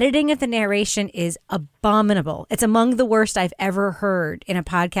 The editing of the narration is abominable. It's among the worst I've ever heard in a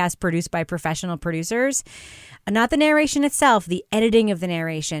podcast produced by professional producers. Not the narration itself, the editing of the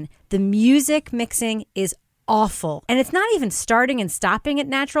narration. The music mixing is awful. And it's not even starting and stopping at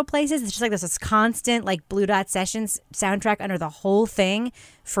natural places. It's just like this constant like Blue Dot Sessions soundtrack under the whole thing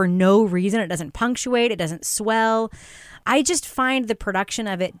for no reason. It doesn't punctuate. It doesn't swell. I just find the production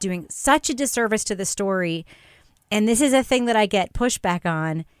of it doing such a disservice to the story. And this is a thing that I get pushback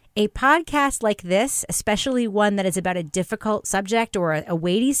on. A podcast like this, especially one that is about a difficult subject or a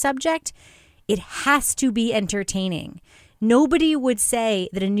weighty subject, it has to be entertaining. Nobody would say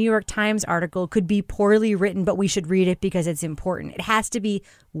that a New York Times article could be poorly written, but we should read it because it's important. It has to be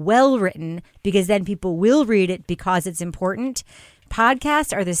well written because then people will read it because it's important.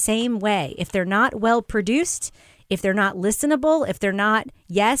 Podcasts are the same way. If they're not well produced, if they're not listenable, if they're not,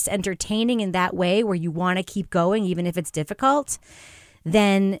 yes, entertaining in that way where you want to keep going even if it's difficult,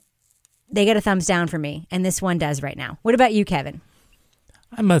 then they get a thumbs down for me. And this one does right now. What about you, Kevin?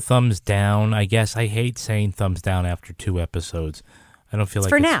 I'm a thumbs down, I guess. I hate saying thumbs down after 2 episodes. I don't feel it's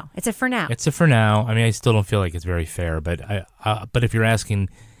like for now. It's a for now. It's a for now. I mean, I still don't feel like it's very fair. But but if you're asking,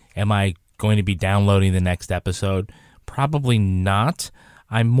 am I going to be downloading the next episode? Probably not.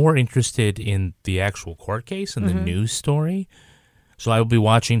 I'm more interested in the actual court case and the news story. So I will be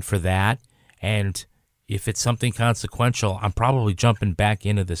watching for that. And if it's something consequential, I'm probably jumping back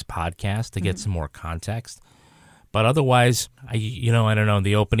into this podcast to get some more context. But otherwise, I don't know,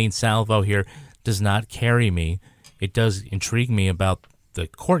 the opening salvo here does not carry me. It does intrigue me about the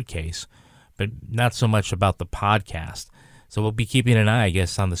court case, but not so much about the podcast. So we'll be keeping an eye, I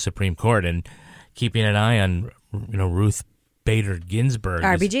guess, on the Supreme Court and keeping an eye on, Ruth Bader Ginsburg.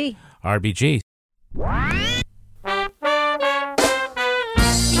 RBG. RBG.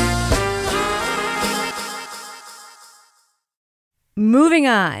 Moving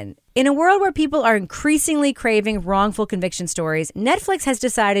on. In a world where people are increasingly craving wrongful conviction stories, Netflix has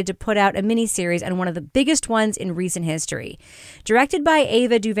decided to put out a miniseries on one of the biggest ones in recent history. Directed by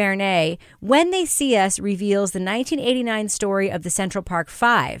Ava DuVernay, When They See Us reveals the 1989 story of the Central Park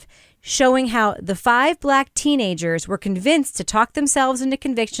Five, showing how the 5 black teenagers were convinced to talk themselves into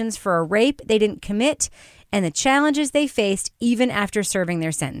convictions for a rape they didn't commit and the challenges they faced even after serving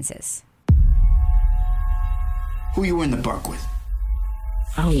their sentences. Who you were in the park with?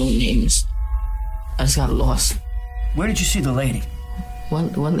 I don't know names. I just got lost. Where did you see the lady?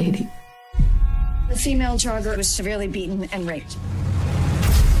 One lady. The female jogger was severely beaten and raped.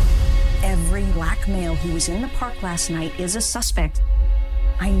 Every black male who was in the park last night is a suspect.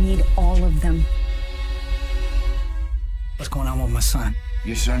 I need all of them. What's going on with my son?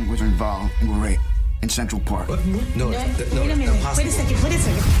 Your son was involved in a rape in Central Park. What? No, wait a minute. Wait a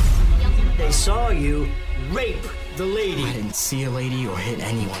second. They saw you rape the lady. I didn't see a lady or hit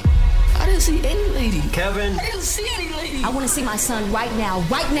anyone. I didn't see any lady. Kevin. I didn't see any lady. I want to see my son right now.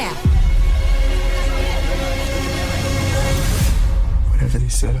 Right now. Whatever they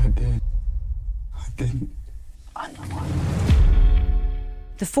said I did, I didn't. I know.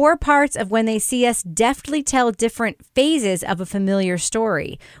 The 4 parts of When They See Us deftly tell different phases of a familiar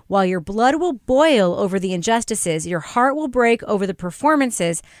story. While your blood will boil over the injustices, your heart will break over the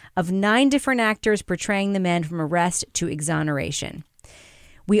performances of 9 different actors portraying the men from arrest to exoneration.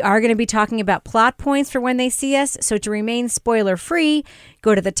 We are going to be talking about plot points for When They See Us, so to remain spoiler-free,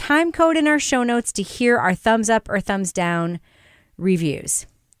 go to the time code in our show notes to hear our thumbs up or thumbs down reviews.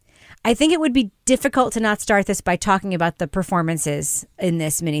 I think it would be difficult to not start this by talking about the performances in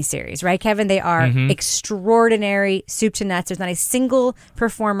this miniseries, right, Kevin? They are extraordinary, soup to nuts. There's not a single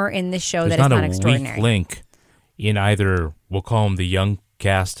performer in this show that is not extraordinary. There's not a weak link in either, we'll call them the young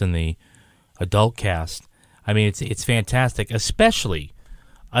cast and the adult cast. I mean, it's fantastic, especially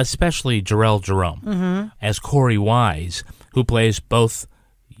Jarrell Jerome as Corey Wise, who plays both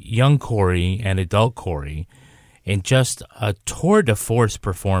young Corey and adult Corey. In just a tour de force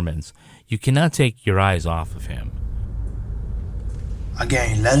performance. You cannot take your eyes off of him. I got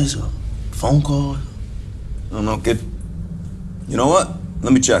any letters or phone calls? No, kid. You know what?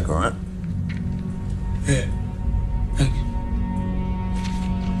 Let me check, all right? Yeah.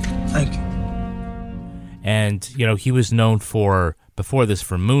 Thank you. And, he was known before this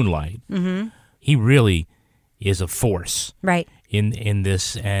for Moonlight. Mm-hmm. He really is a force. Right. In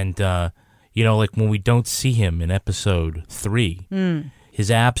this. And, like when we don't see him in episode 3, his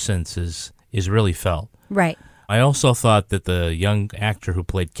absence is really felt. Right. I also thought that the young actor who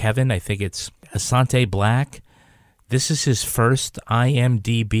played Kevin, I think it's Asante Black, this is his first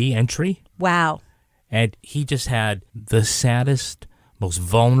IMDb entry. Wow. And he just had the saddest, most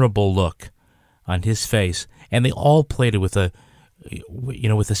vulnerable look on his face. And they all played it with a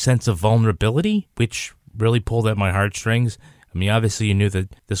sense of vulnerability, which really pulled at my heartstrings. I mean, obviously you knew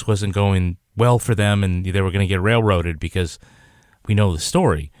that this wasn't going well for them and they were going to get railroaded because we know the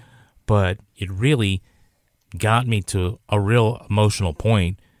story. But it really got me to a real emotional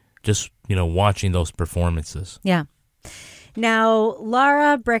point just, watching those performances. Yeah. Now,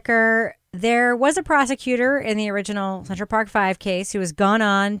 Lara Bricker, there was a prosecutor in the original Central Park 5 case who has gone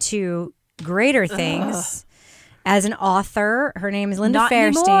on to greater things as an author. Her name is Linda Not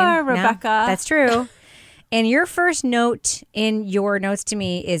Fairstein. anymore, Rebecca. No, that's true. And your first note in your notes to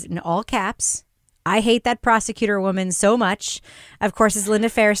me is in all caps. I hate that prosecutor woman so much. Of course, it's Linda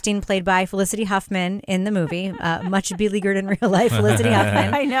Fairstein, played by Felicity Huffman in the movie. Much beleaguered in real life, Felicity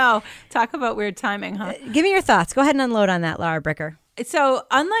Huffman. I know. Talk about weird timing, huh? Give me your thoughts. Go ahead and unload on that, Lara Bricker. So,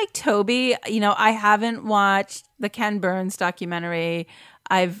 unlike Toby, I haven't watched the Ken Burns documentary.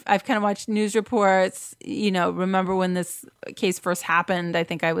 I've kind of watched news reports. Remember when this case first happened? I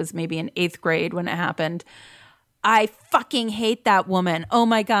think I was maybe in 8th grade when it happened. I fucking hate that woman. Oh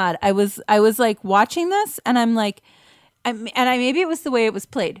my God. I was like watching this and I'm like, maybe it was the way it was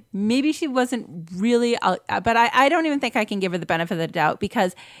played. Maybe she wasn't really, but I don't even think I can give her the benefit of the doubt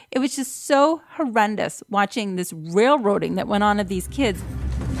because it was just so horrendous watching this railroading that went on of these kids.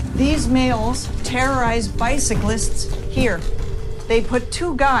 These males terrorize bicyclists here. They put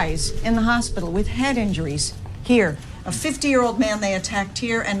 2 guys in the hospital with head injuries here. A 50-year-old man they attacked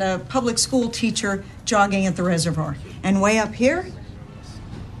here and a public school teacher jogging at the reservoir. And way up here,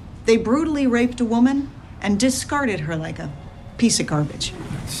 they brutally raped a woman and discarded her like a piece of garbage.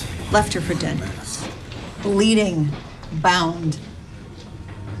 Left her for dead. Bleeding, bound,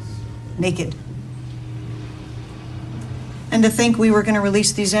 naked. And to think we were going to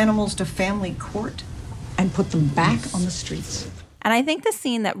release these animals to family court and put them back on the streets. And I think the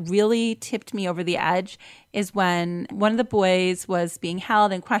scene that really tipped me over the edge is when one of the boys was being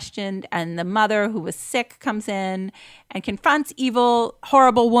held and questioned, and the mother, who was sick, comes in and confronts evil,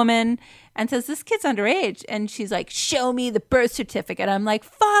 horrible woman and says, this kid's underage. And she's like, show me the birth certificate. I'm like,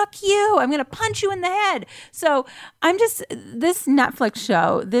 fuck you. I'm going to punch you in the head. So this Netflix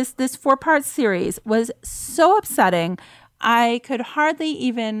show, this 4-part series was so upsetting. I could hardly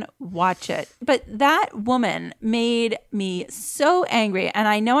even watch it. But that woman made me so angry. And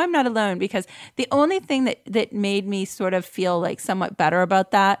I know I'm not alone because the only thing that made me sort of feel like somewhat better about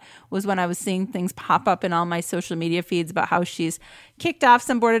that was when I was seeing things pop up in all my social media feeds about how she's kicked off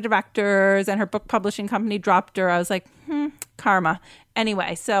some board of directors and her book publishing company dropped her. I was like, karma.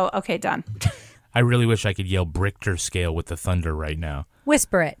 Anyway, so, okay, done. I really wish I could yell Richter scale with the thunder right now.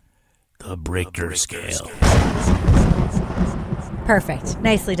 Whisper it. The Richter scale. Perfect.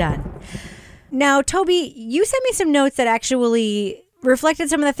 Nicely done. Now, Toby, you sent me some notes that actually reflected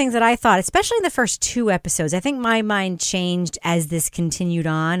some of the things that I thought, especially in the first 2 episodes. I think my mind changed as this continued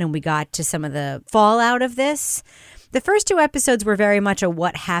on and we got to some of the fallout of this. The first 2 episodes were very much a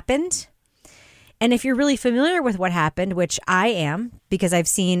what happened. And if you're really familiar with what happened, which I am because I've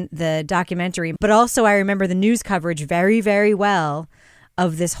seen the documentary, but also I remember the news coverage very, very well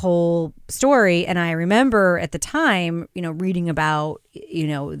of this whole story. And I remember at the time, reading about,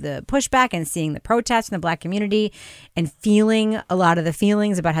 the pushback and seeing the protests in the Black community and feeling a lot of the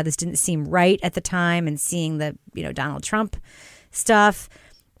feelings about how this didn't seem right at the time and seeing the, Donald Trump stuff.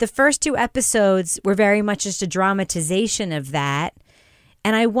 The first 2 episodes were very much just a dramatization of that.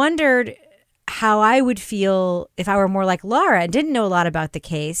 And I wondered how I would feel if I were more like Lara and didn't know a lot about the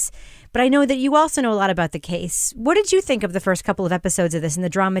case. But I know that you also know a lot about the case. What did you think of the first couple of episodes of this and the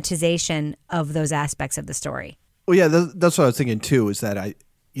dramatization of those aspects of the story? Well, yeah, that's what I was thinking too, is that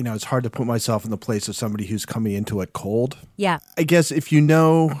it's hard to put myself in the place of somebody who's coming into it cold. Yeah. I guess if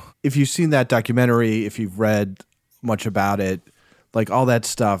you've seen that documentary, if you've read much about it, like all that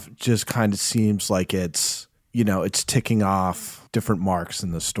stuff just kind of seems like it's ticking off different marks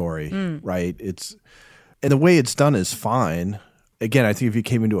in the story, right? And the way it's done is fine. Again, I think if you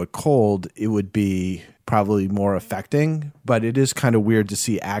came into it cold, it would be probably more affecting, but it is kind of weird to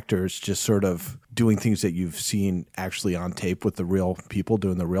see actors just sort of doing things that you've seen actually on tape with the real people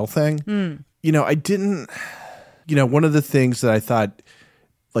doing the real thing. I didn't, one of the things that I thought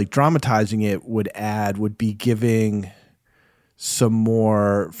like dramatizing it would be giving some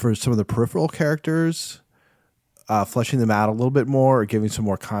more for some of the peripheral characters, fleshing them out a little bit more, or giving some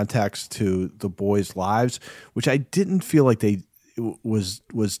more context to the boys' lives, which I didn't feel like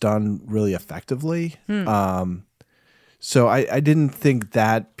was done really effectively. So I didn't think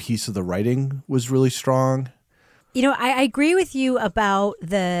that piece of the writing was really strong. I agree with you about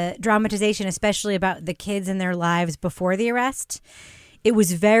the dramatization, especially about the kids and their lives before the arrest. It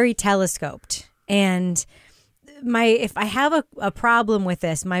was very telescoped. And if I have a problem with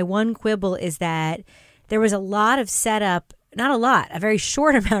this, my one quibble is that there was a lot of setup, not a lot, a very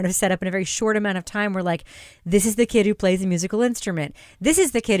short amount of setup in a very short amount of time where like, this is the kid who plays a musical instrument. This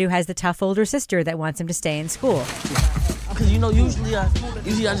is the kid who has the tough older sister that wants him to stay in school. Because, usually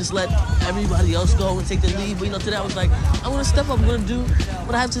I just let everybody else go and take the lead. But, today I was like, I'm going to step up. I'm going to do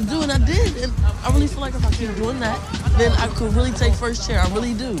what I have to do. And I did. And I really feel like if I keep doing that, then I could really take first chair. I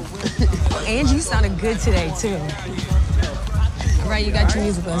really do. Angie, you sounded good today, too. All right, you got your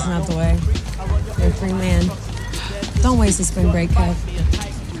music lesson out the way. You're a free man. Don't waste a spring break, Kev.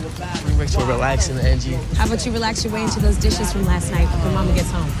 Spring breaks for relaxing, Angie. How about you relax your way into those dishes from last night when Mama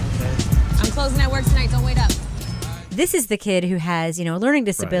gets home? I'm closing at work tonight. Don't wait up. This is the kid who has, a learning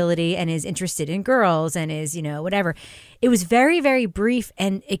disability and is interested in girls and is, whatever. It was very, very brief,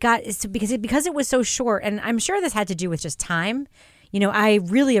 and because it was so short, and I'm sure this had to do with just time. I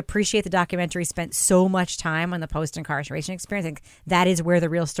really appreciate the documentary spent so much time on the post-incarceration experience. I think that is where the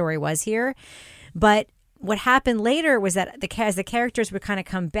real story was here. But what happened later was that as the characters would kind of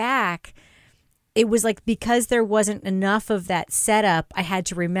come back, it was like because there wasn't enough of that setup, I had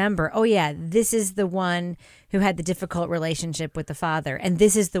to remember, oh yeah, this is the one who had the difficult relationship with the father, and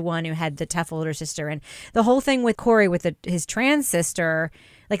this is the one who had the tough older sister. And the whole thing with Corey with his trans sister,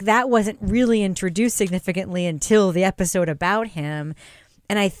 like that wasn't really introduced significantly until the episode about him.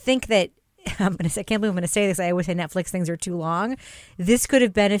 And I think that I can't believe I'm going to say this. I always say Netflix things are too long. This could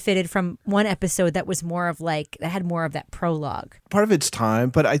have benefited from one episode that was more of that had more of that prologue. Part of it's time,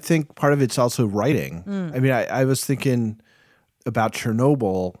 but I think part of it's also writing. I mean, I was thinking about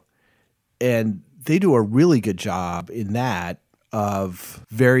Chernobyl, and they do a really good job in that of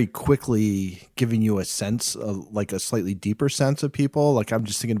very quickly giving you a sense of like a slightly deeper sense of people. Like I'm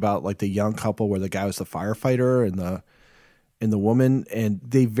just thinking about like the young couple where the guy was the firefighter and the woman, and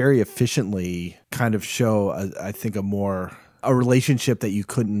they very efficiently kind of show, I think, a relationship that you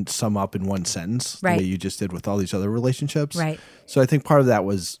couldn't sum up in one sentence, right, the way you just did with all these other relationships. Right. So I think part of that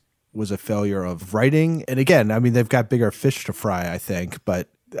was a failure of writing. And again, I mean, they've got bigger fish to fry, I think, but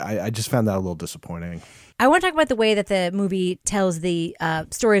I just found that a little disappointing. I want to talk about the way that the movie tells the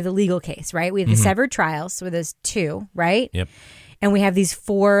story of the legal case, right? We have the severed trials, so there's two, right? Yep. And we have these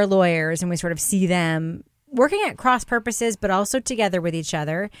four lawyers, and we sort of see them working at cross purposes, but also together with each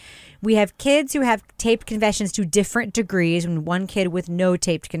other. We have kids who have taped confessions to different degrees, and one kid with no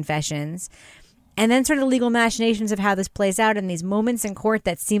taped confessions. And then sort of the legal machinations of how this plays out in these moments in court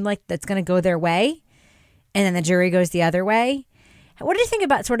that seem like that's going to go their way, and then the jury goes the other way. What do you think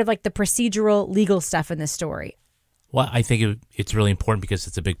about sort of like the procedural legal stuff in this story? Well, I think it's really important because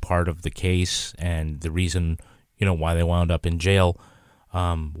it's a big part of the case and the reason, why they wound up in jail.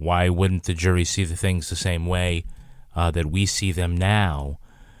 Why wouldn't the jury see the things the same way that we see them now?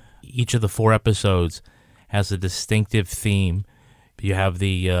 Each of the four episodes has a distinctive theme. You have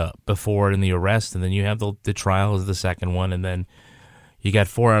the before and the arrest, and then you have the trial as the second one, and then you got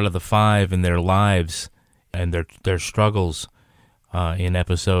 4 out of the 5 in their lives and their struggles in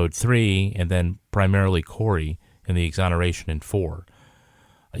episode 3, and then primarily Corey in the exoneration in 4.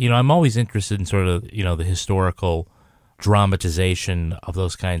 I'm always interested in sort of, the historical dramatization of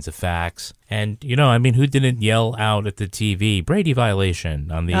those kinds of facts. And, who didn't yell out at the TV, Brady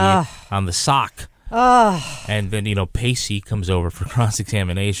violation on the sock? And then, Pacey comes over for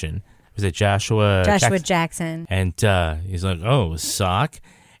cross-examination. Was it Joshua Jackson. And he's like, oh, sock?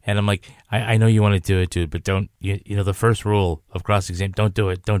 And I'm like, I know you want to do it, dude, but don't, the first rule of cross-exam, don't do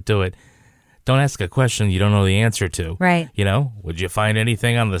it. Don't ask a question you don't know the answer to. Right. Would you find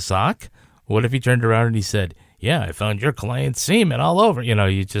anything on the sock? What if he turned around and he said, yeah, I found your client's semen all over.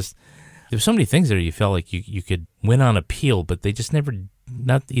 There's so many things there you felt like you could win on appeal, but they just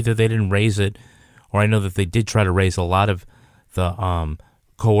either they didn't raise it, or I know that they did try to raise a lot of the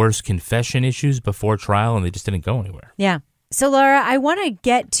coerced confession issues before trial, and they just didn't go anywhere. Yeah. So, Laura, I want to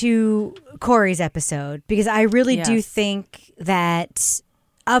get to Corey's episode because I really do think that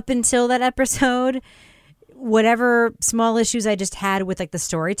up until that episode, whatever small issues I just had with like the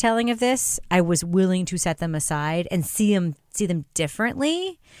storytelling of this, I was willing to set them aside and see them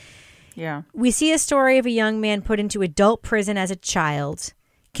differently. Yeah. We see a story of a young man put into adult prison as a child,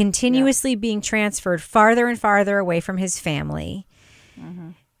 continuously being transferred farther and farther away from his family. Mm-hmm.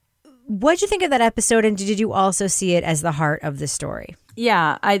 What'd you think of that episode, and did you also see it as the heart of the story?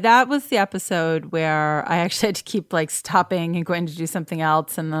 Yeah, that was the episode where I actually had to keep like stopping and going to do something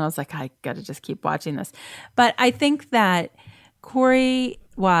else. And then I was like, I got to just keep watching this. But I think that Corey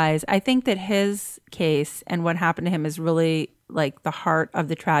Wise, I think that his case and what happened to him is really like the heart of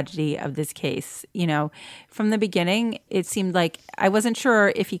the tragedy of this case. You know, from the beginning, it seemed like I wasn't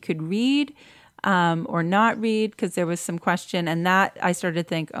sure if he could read or not read, because there was some question. And that I started to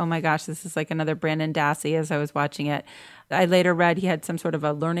think, oh my gosh, this is like another Brandon Dassey as I was watching it. I later read he had some sort of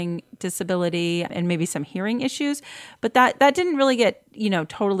a learning disability and maybe some hearing issues, but that didn't really get,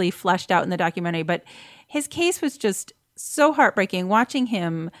 totally fleshed out in the documentary. But his case was just so heartbreaking, watching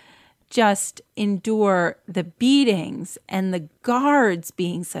him just endure the beatings and the guards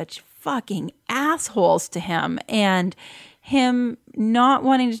being such fucking assholes to him, and him not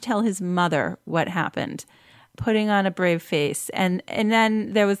wanting to tell his mother what happened, putting on a brave face. And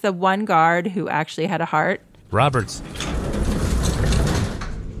then there was the one guard who actually had a heart. Roberts.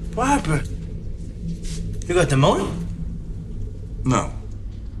 What happened? You got pneumonia? No.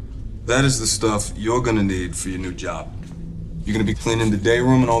 That is the stuff you're gonna need for your new job. You're gonna be cleaning the day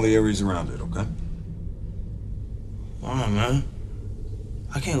room and all the areas around it, okay? All right, man.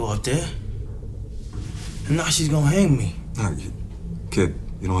 I can't go up there. And now she's gonna hang me. No, kid,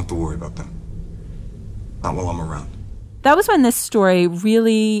 you don't have to worry about that. Not while I'm around. That was when this story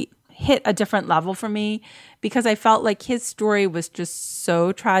really hit a different level for me, because I felt like his story was just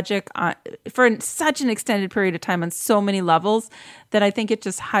so tragic for such an extended period of time on so many levels that I think it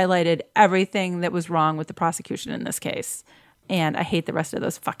just highlighted everything that was wrong with the prosecution in this case. And I hate the rest of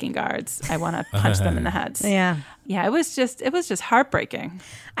those fucking guards. I want to punch them in the heads. Yeah. Yeah, it was just heartbreaking.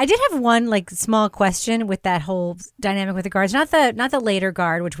 I did have one like small question with that whole dynamic with the guards. Not the later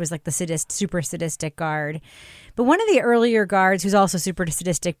guard, which was like the super sadistic guard. But one of the earlier guards, who's also super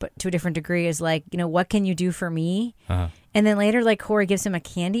sadistic, but to a different degree, is like, what can you do for me? Uh-huh. And then later, like, Corey gives him a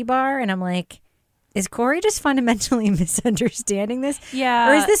candy bar. And I'm like, is Corey just fundamentally misunderstanding this? Yeah.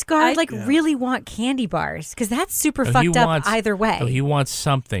 Or is this guard really want candy bars? Because that's super fucked up either way. Oh, he wants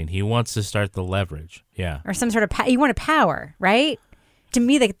something. He wants to start the leverage. Yeah. Or some sort of he wanted power, right? To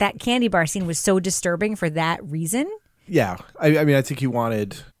me, that candy bar scene was so disturbing for that reason. Yeah. I mean, I think he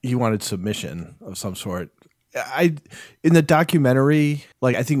wanted submission of some sort. In the documentary,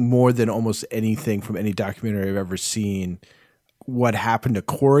 like, I think more than almost anything from any documentary I've ever seen, what happened to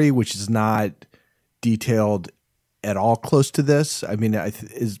Corey, which is not detailed at all close to this. I mean,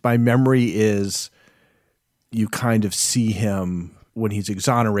 my memory is you kind of see him when he's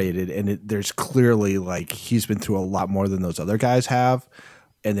exonerated, and there's clearly like he's been through a lot more than those other guys have.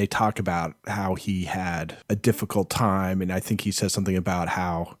 And they talk about how he had a difficult time, and I think he says something about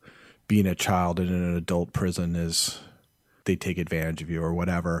how being a child in an adult prison they take advantage of you or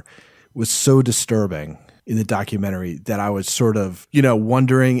whatever. It was so disturbing in the documentary that I was sort of,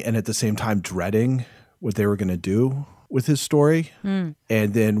 wondering and at the same time dreading what they were going to do with his story. And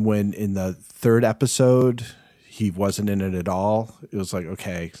then when in the third episode, he wasn't in it at all, it was like,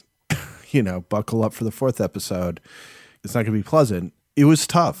 okay, buckle up for the fourth episode. It's not going to be pleasant. It was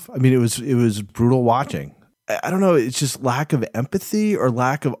tough. I mean, it was brutal watching. I don't know. It's just lack of empathy or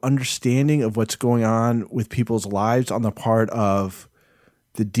lack of understanding of what's going on with people's lives on the part of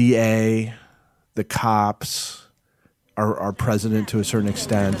the DA, the cops, our president to a certain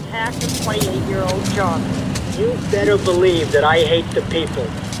extent. Attack the 28-year-old John. You better believe that I hate the people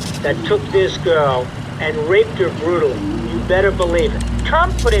that took this girl and raped her brutally. You better believe it.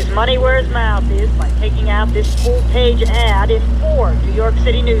 Trump put his money where his mouth is by taking out this full-page ad in 4 New York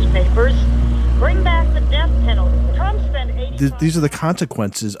City newspapers. Bring back the death penalty. Trump spent 85... These are the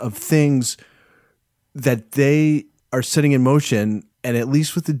consequences of things that they are setting in motion, and at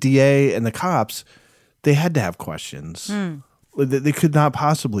least with the DA and the cops, they had to have questions. They could not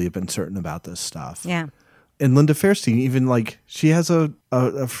possibly have been certain about this stuff. Yeah. And Linda Fairstein, even she has a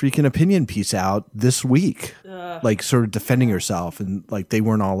freaking opinion piece out this week, sort of defending herself, and they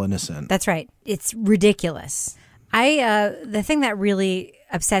weren't all innocent. That's right. It's ridiculous. The thing that really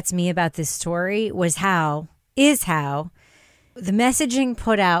upsets me about this story is how the messaging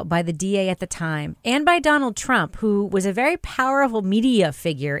put out by the DA at the time and by Donald Trump, who was a very powerful media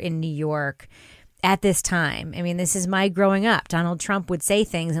figure in New York at this time. I mean, this is my growing up. Donald Trump would say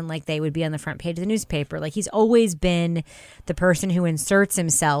things and they would be on the front page of the newspaper. He's always been the person who inserts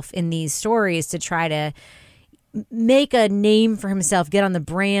himself in these stories to try to make a name for himself, get on the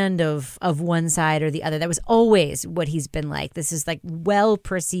brand of one side or the other. That was always what he's been like. This is like well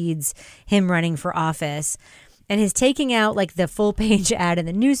precedes him running for office. And his taking out like the full page ad in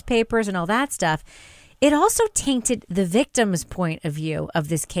the newspapers and all that stuff, it also tainted the victim's point of view of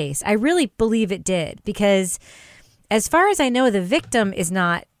this case. I really believe it did, because as far as I know, the victim is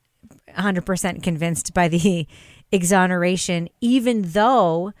not 100% convinced by the exoneration, even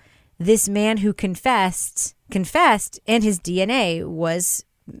though this man who confessed and his DNA was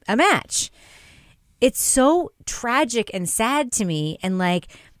a match. It's so tragic and sad to me. And like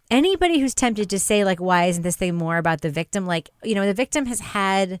anybody who's tempted to say like, why isn't this thing more about the victim? Like, you know, the victim has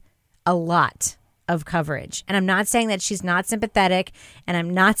had a lot of coverage. And I'm not saying that she's not sympathetic, and I'm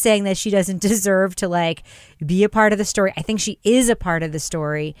not saying that she doesn't deserve to like be a part of the story. I think she is a part of the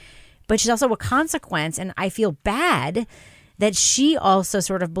story, but she's also a consequence. And I feel bad that she also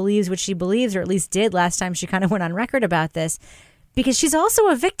sort of believes what she believes, or at least did last time she kind of went on record about this, because she's also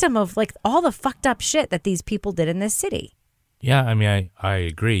a victim of like all the fucked up shit that these people did in this city. Yeah, I mean, I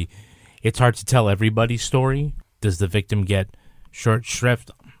agree. It's hard to tell everybody's story. Does the victim get short shrift?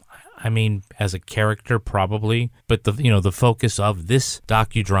 I mean, as a character, probably. But the focus of this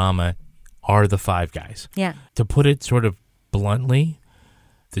docudrama are the five guys. Yeah. To put it sort of bluntly,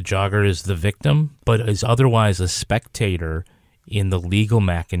 the jogger is the victim, but is otherwise a spectator in the legal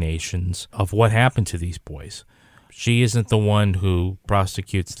machinations of what happened to these boys. She isn't the one who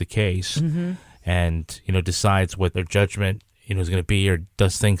prosecutes the case and, decides what their judgment, is going to be, or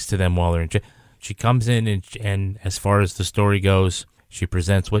does things to them while they're in jail. She comes in and as far as the story goes, she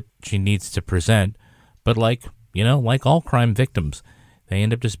presents what she needs to present. But like all crime victims, they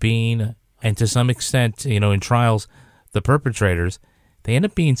end up just being, and to some extent, in trials, the perpetrators, they end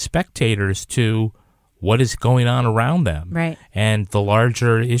up being spectators to what is going on around them. Right. And the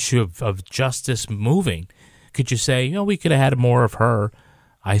larger issue of justice moving. Could you say, we could have had more of her,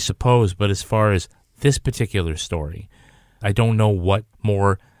 I suppose. But as far as this particular story, I don't know what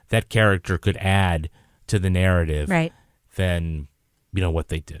more that character could add to the narrative than, what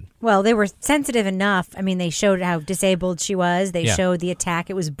they did. Well, they were sensitive enough. I mean, they showed how disabled she was. They showed the attack.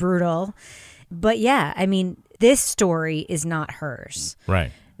 It was brutal. But yeah, I mean, this story is not hers.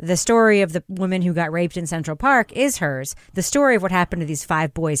 Right. The story of the woman who got raped in Central Park is hers. The story of what happened to these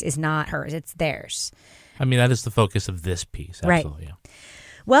five boys is not hers. It's theirs. I mean, that is the focus of this piece. Absolutely. Right.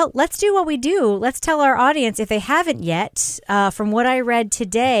 Well, let's do what we do. Let's tell our audience, if they haven't yet, from what I read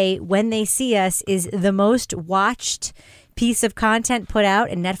today, When They See Us is the most watched piece of content put out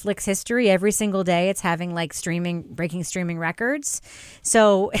in Netflix history. Every single day it's having like breaking streaming records.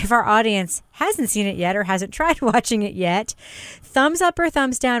 So if our audience hasn't seen it yet or hasn't tried watching it yet, thumbs up or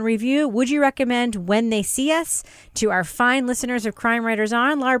thumbs down review. Would you recommend When They See Us to our fine listeners of Crime Writers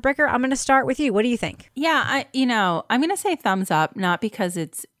On? Laura Bricker, I'm going to start with you. What do you think? Yeah, I'm going to say thumbs up, not because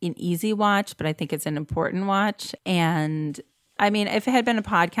it's an easy watch, but I think it's an important watch. And I mean, if it had been a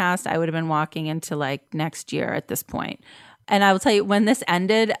podcast, I would have been walking into like next year at this point. And I will tell you, when this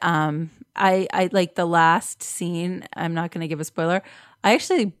ended, I like the last scene. I'm not going to give a spoiler. I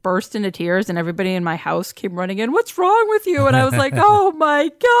actually burst into tears, and everybody in my house came running in. What's wrong with you? And I was like, oh my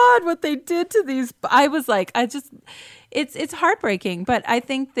God, what they did to these. I was like, it's heartbreaking. But I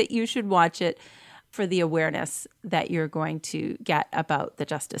think that you should watch it for the awareness that you're going to get about the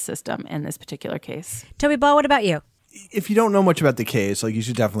justice system in this particular case. Toby Ball, what about you? If you don't know much about the case, like, you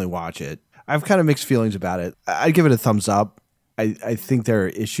should definitely watch it. I have kind of mixed feelings about it. I'd give it a thumbs up. I think there are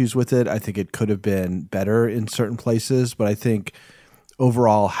issues with it. I think it could have been better in certain places, but I think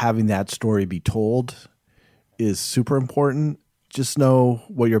overall having that story be told is super important. Just know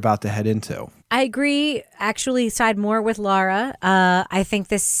what you're about to head into. I agree. Actually, side more with Laura. I think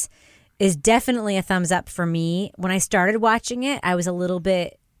this is definitely a thumbs up for me. When I started watching it, I was a little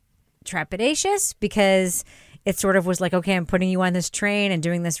bit trepidatious because it sort of was like, okay, I'm putting you on this train and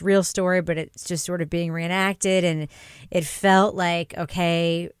doing this real story, but it's just sort of being reenacted. And it felt like,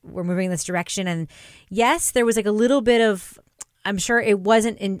 okay, we're moving in this direction. And yes, there was like a little bit of, I'm sure it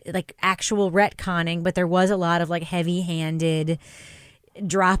wasn't in like actual retconning, but there was a lot of like heavy-handed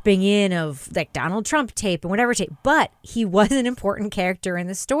dropping in of like Donald Trump tape and whatever tape. But he was an important character in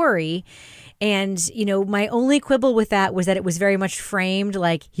the story. And, my only quibble with that was that it was very much framed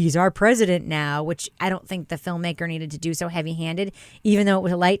like he's our president now, which I don't think the filmmaker needed to do so heavy-handed, even though it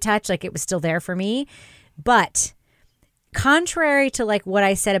was a light touch, like it was still there for me. But contrary to like what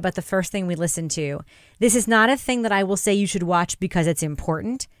I said about the first thing we listened to, this is not a thing that I will say you should watch because it's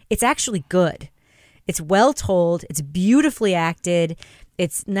important. It's actually good. It's well told. It's beautifully acted.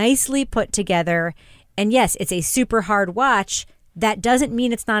 It's nicely put together. And yes, it's a super hard watch. that doesn't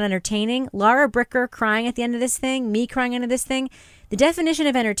mean it's not entertaining. Laura Bricker crying at the end of this thing, me crying into this thing. The definition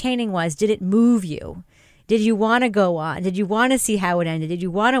of entertaining was, did it move you? Did you want to go on? Did you want to see how it ended? Did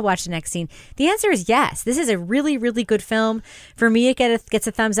you want to watch the next scene? The answer is yes. This is a really, really good film. For me, it gets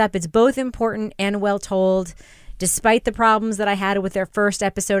a thumbs up. It's both important and well told. Despite the problems that I had with their first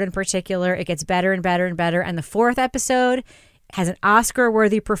episode in particular, it gets better and better and better. And the fourth episode has an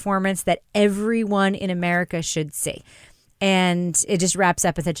Oscar-worthy performance that everyone in America should see. And it just wraps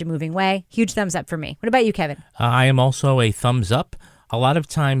up in such a moving way. Huge thumbs up for me. What about you, Kevin? I am also a thumbs up. A lot of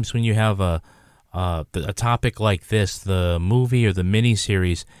times when you have a topic like this, the movie or the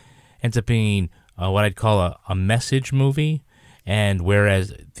miniseries ends up being what I'd call a message movie. And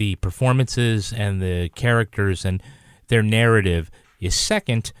whereas the performances and the characters and their narrative is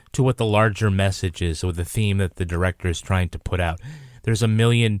second to what the larger message is or the theme that the director is trying to put out. There's a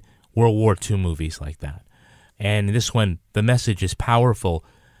million World War II movies like that. And this one, the message is powerful,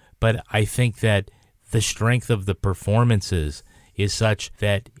 but I think that the strength of the performances is such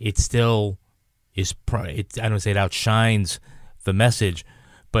that it still is, I don't say it outshines the message,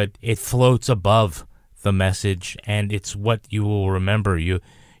 but it floats above the message, and it's what you will remember. You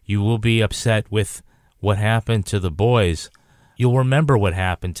will be upset with what happened to the boys. You'll remember what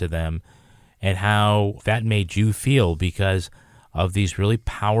happened to them and how that made you feel because of these really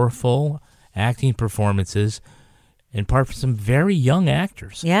powerful acting performances, in part from some very young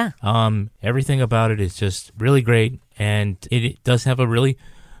actors. Yeah. Everything about it is just really great, and it does have a really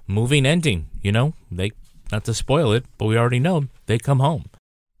moving ending. You know, they, not to spoil it, but we already know they come home.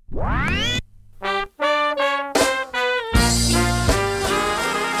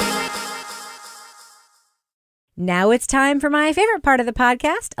 Now it's time for my favorite part of the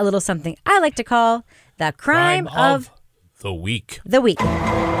podcast, a little something I like to call the crime of the week.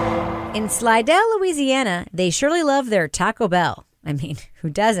 In Slidell, Louisiana, they surely love their Taco Bell. I mean, who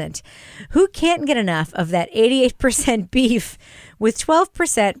doesn't? Who can't get enough of that 88% beef with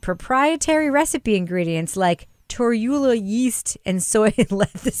 12% proprietary recipe ingredients like torula yeast and soy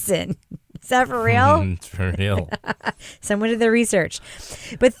lecithin? Is that for real? It's for real. Someone did their research.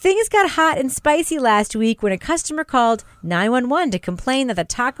 But things got hot and spicy last week when a customer called 911 to complain that the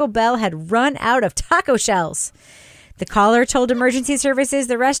Taco Bell had run out of taco shells. The caller told emergency services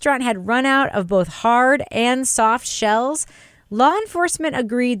the restaurant had run out of both hard and soft shells. Law enforcement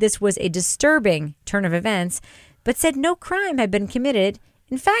agreed this was a disturbing turn of events, but said no crime had been committed.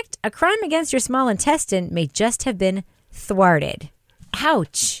 In fact, a crime against your small intestine may just have been thwarted.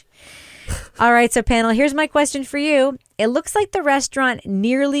 Ouch. All right, so panel, here's my question for you. It looks like the restaurant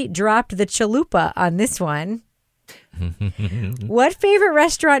nearly dropped the chalupa on this one. What favorite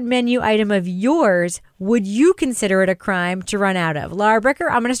restaurant menu item of yours would you consider it a crime to run out of? Laura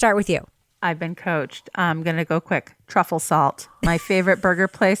Bricker, I'm going to start with you. I've been coached. I'm going to go quick. Truffle salt. My favorite burger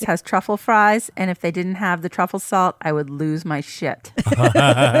place has truffle fries, and if they didn't have the truffle salt, I would lose my shit.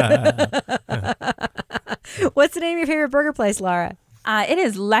 What's the name of your favorite burger place, Laura? It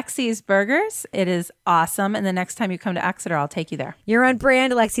is Lexi's Burgers. It is awesome. And the next time you come to Exeter, I'll take you there. You're on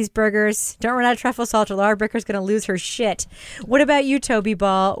brand, Lexi's Burgers. Don't run out of truffle salt or Laura Bricker's going to lose her shit. What about you, Toby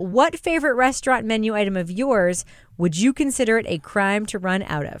Ball? What favorite restaurant menu item of yours would you consider it a crime to run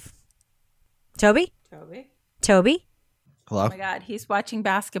out of? Toby? Toby? Hello? Oh, my God. He's watching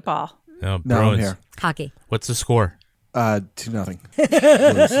basketball. No, I'm here. Hockey. What's the score? 2-0.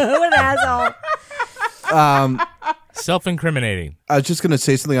 What an asshole. Self-incriminating. I was just going to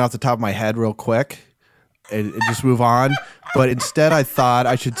say something off the top of my head real quick and just move on. But instead, I thought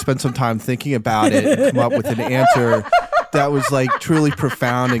I should spend some time thinking about it and come up with an answer that was like truly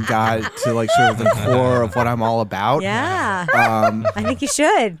profound and got to like sort of the core of what I'm all about. Yeah. I think you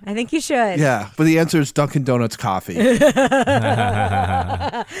should. Yeah. But the answer is Dunkin' Donuts coffee.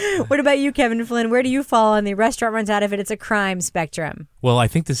 What about you, Kevin Flynn? Where do you fall on the restaurant runs out of it? It's a crime spectrum. Well, I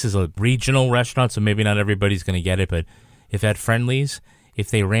think this is a regional restaurant, so maybe not everybody's going to get it. But if at Friendly's, if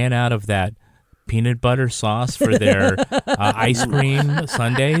they ran out of that peanut butter sauce for their ice cream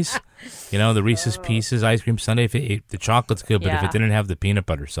sundaes, you know, the Reese's Pieces ice cream sundae, the chocolate's good, but if it didn't have the peanut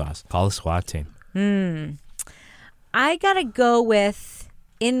butter sauce, call the SWAT team. I got to go with,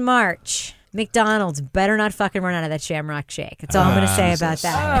 in March, McDonald's better not fucking run out of that Shamrock Shake. That's all I'm going to say about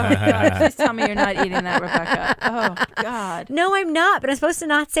that. Oh, God. Please tell me you're not eating that, Rebecca. Oh, God. No, I'm not, but I'm supposed to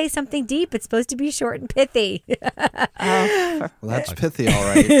not say something deep. It's supposed to be short and pithy. Well, that's pithy, all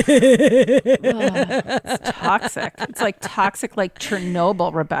right. It's toxic. It's like toxic, like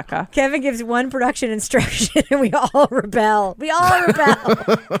Chernobyl, Rebecca. Kevin gives one production instruction and we all rebel. That's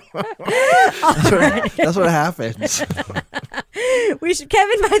what happens. We should,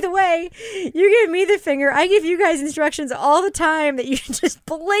 Kevin, by the way, you give me the finger. I give you guys instructions all the time that you should just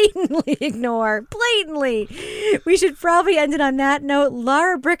blatantly ignore. Blatantly. We should probably end it on that note.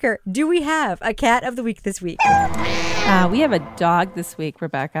 Laura Bricker, do we have a cat of the week this week? We have a dog this week,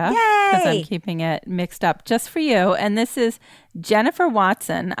 Rebecca. Because I'm keeping it mixed up just for you. And this is Jennifer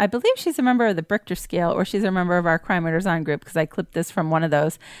Watson. I believe she's a member of the Brichter Scale, or she's a member of our Crime Writers On group, because I clipped this from one of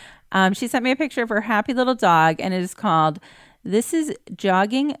those. She sent me a picture of her happy little dog, and it is called This is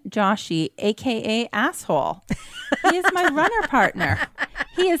Jogging Joshy, a.k.a. Asshole. He is my runner partner.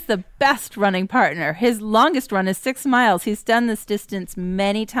 He is the best running partner. His longest run is 6 miles. He's done this distance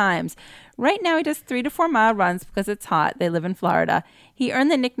many times. Right now, he does 3 to 4 mile runs because it's hot. They live in Florida. He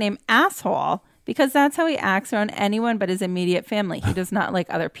earned the nickname Asshole because that's how he acts around anyone but his immediate family. He does not like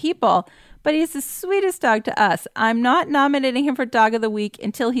other people, but he's the sweetest dog to us. I'm not nominating him for Dog of the Week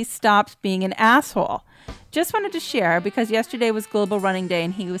until he stops being an asshole. Just wanted to share because yesterday was Global Running Day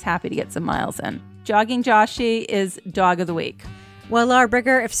and he was happy to get some miles in. Jogging Joshy is Dog of the Week. Well, Laura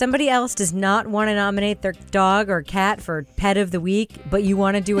Bricker, if somebody else does not want to nominate their dog or cat for Pet of the Week, but you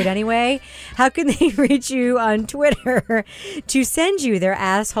want to do it anyway, how can they reach you on Twitter to send you their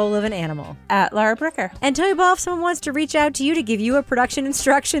asshole of an animal? At Laura Bricker. And Toby Ball, if someone wants to reach out to you to give you a production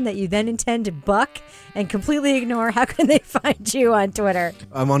instruction that you then intend to buck and completely ignore, how can they find you on Twitter?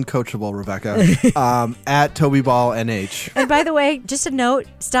 I'm uncoachable, Rebecca. At Toby Ball NH. And by the way, just a note,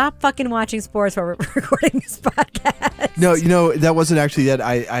 stop fucking watching sports while we're recording this podcast. No, that wasn't actually it.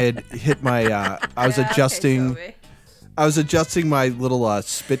 I had hit my I was adjusting I was adjusting my little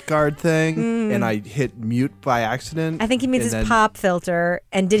spit guard thing and I hit mute by accident. I think he means his pop filter.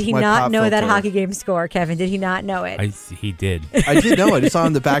 And did he not know that hockey game score, Kevin? Did he not know it? He did. I did know it. It's on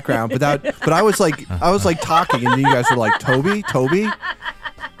in the background, but I was like talking and you guys were like, Toby?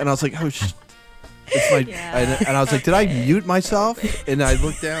 And I was like, oh shit. And I was like, did I mute myself? And I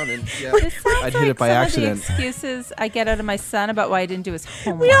looked down and I'd hit it by accident. Some of the excuses I get out of my son about why he didn't do his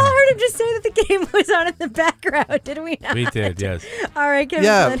homework. We all heard him just say that the game was on in the background, didn't we not? We did, yes. All right,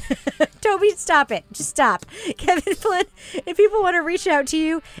 Kevin Flynn. Toby, stop it. Just stop. Kevin Flynn, if people want to reach out to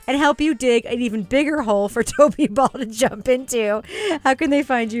you and help you dig an even bigger hole for Toby Ball to jump into, how can they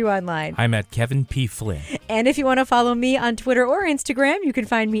find you online? I'm at Kevin P. Flynn. And if you want to follow me on Twitter or Instagram, you can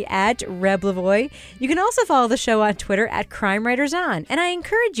find me at RebLavoie. You can also follow the show on Twitter at Crime Writers On. And I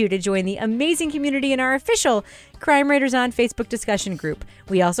encourage you to join the amazing community in our official Crime Writers On Facebook discussion group.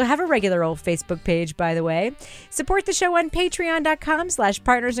 We also have a regular old Facebook page, by the way. Support the show on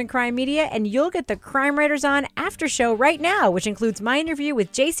patreon.com/Partners in Crime Media, and you'll get the Crime Writers On after show right now, which includes my interview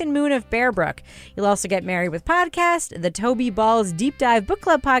with Jason Moon of Bear Brook. You'll also get Married with Podcast, the Toby Balls Deep Dive Book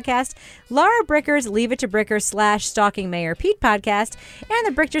Club podcast, Laura Bricker's Leave It to Bricker /Stalking Mayor Pete podcast, and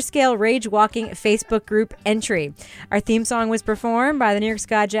the Brichter Scale Rage Walking Facebook group entry. Our theme song was performed by the New York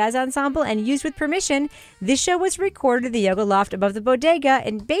Ska Jazz Ensemble and used with permission. This show was recorded at the Yoga Loft above the Bodega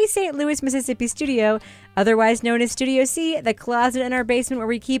in Bay St. Louis, Mississippi studio, otherwise known as Studio C, the closet in our basement where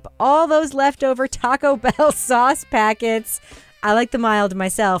we keep all those leftover Taco Bell sauce packets. I like the mild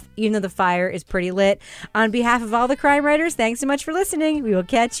myself, even though the fire is pretty lit. On behalf of all the crime writers, thanks so much for listening. We will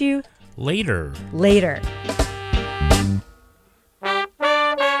catch you later. I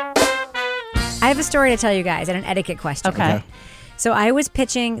have a story to tell you guys and an etiquette question. Okay. So I was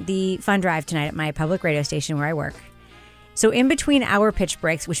pitching the fund drive tonight at my public radio station where I work. So in between our pitch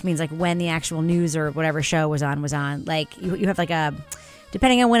breaks, which means like when the actual news or whatever show was on, like you have like a,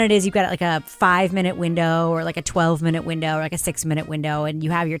 depending on when it is, you've got like a 5-minute window or like a 12-minute window or like a 6-minute window, and you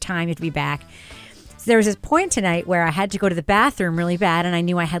have your time, you have to be back. So there was this point tonight where I had to go to the bathroom really bad, and I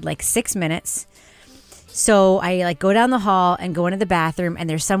knew I had like 6 minutes. So I like go down the hall and go into the bathroom, and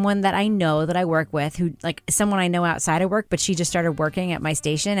there's someone that I know that I work with who like someone I know outside of work, but she just started working at my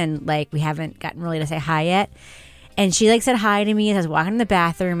station, and like we haven't gotten really to say hi yet. And she like said hi to me as I was walking in the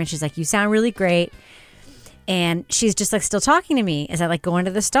bathroom, and she's like, "You sound really great." And she's just like still talking to me as I like go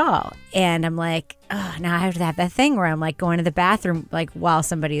into the stall, and I'm like, oh, now I have to have that thing where I'm like going to the bathroom like while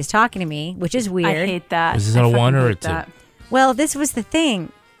somebody is talking to me, which is weird. I hate that. Was this a 1 or a 2? Well, this was the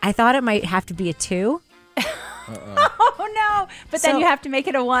thing. I thought it might have to be a 2. Oh no! But then you have to make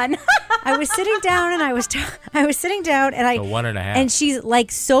it a 1. I was sitting down and I was sitting down and a 1.5. And she's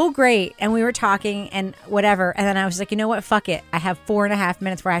like so great, and we were talking and whatever, and then I was like, you know what? Fuck it. I have 4.5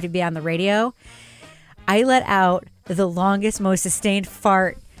 minutes where I have to be on the radio. I let out the longest, most sustained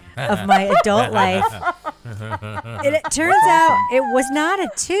fart of my adult life. And it turns out it was not a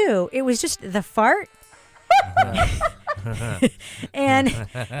 2. It was just the fart. and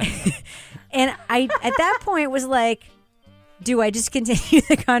I at that point was like, do I just continue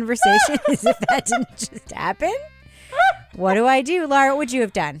the conversation as if that didn't just happen? What do I do? Laura, what would you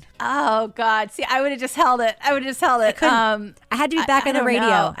have done? Oh, God. See, I would have just held it. I I had to be back on the radio.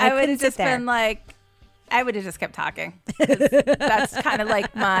 Know. I would couldn't have sit just there. been like, I would have just kept talking. That's kind of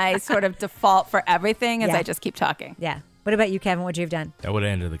like my sort of default for everything is Yeah. I just keep talking. Yeah. What about you, Kevin? What would you have done? That would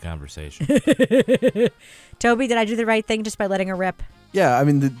have ended the conversation. Toby, did I do the right thing just by letting her rip? Yeah, I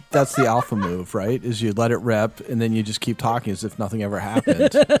mean, that's the alpha move, right? Is you let it rip, and then you just keep talking as if nothing ever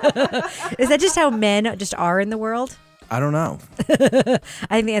happened. Is that just how men just are in the world? I don't know. I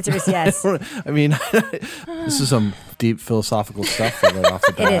think the answer is yes. I mean, this is some deep philosophical stuff right off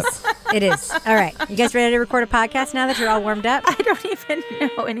the bat. It is. All right. You guys ready to record a podcast now that you're all warmed up? I don't even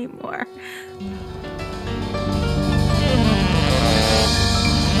know anymore.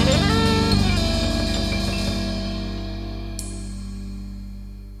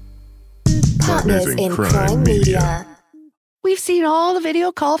 Partners in Crime Media. We've seen all the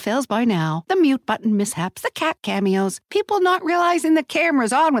video call fails by now. The mute button mishaps, the cat cameos, people not realizing the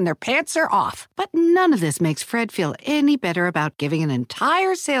camera's on when their pants are off. But none of this makes Fred feel any better about giving an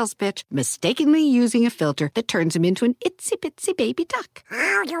entire sales pitch, mistakenly using a filter that turns him into an itsy-bitsy baby duck.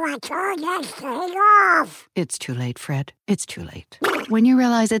 How do I turn that thing off? It's too late, Fred. It's too late. When you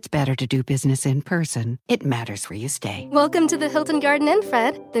realize it's better to do business in person, it matters where you stay. Welcome to the Hilton Garden Inn,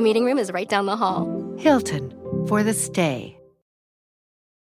 Fred. The meeting room is right down the hall. Hilton, for the stay.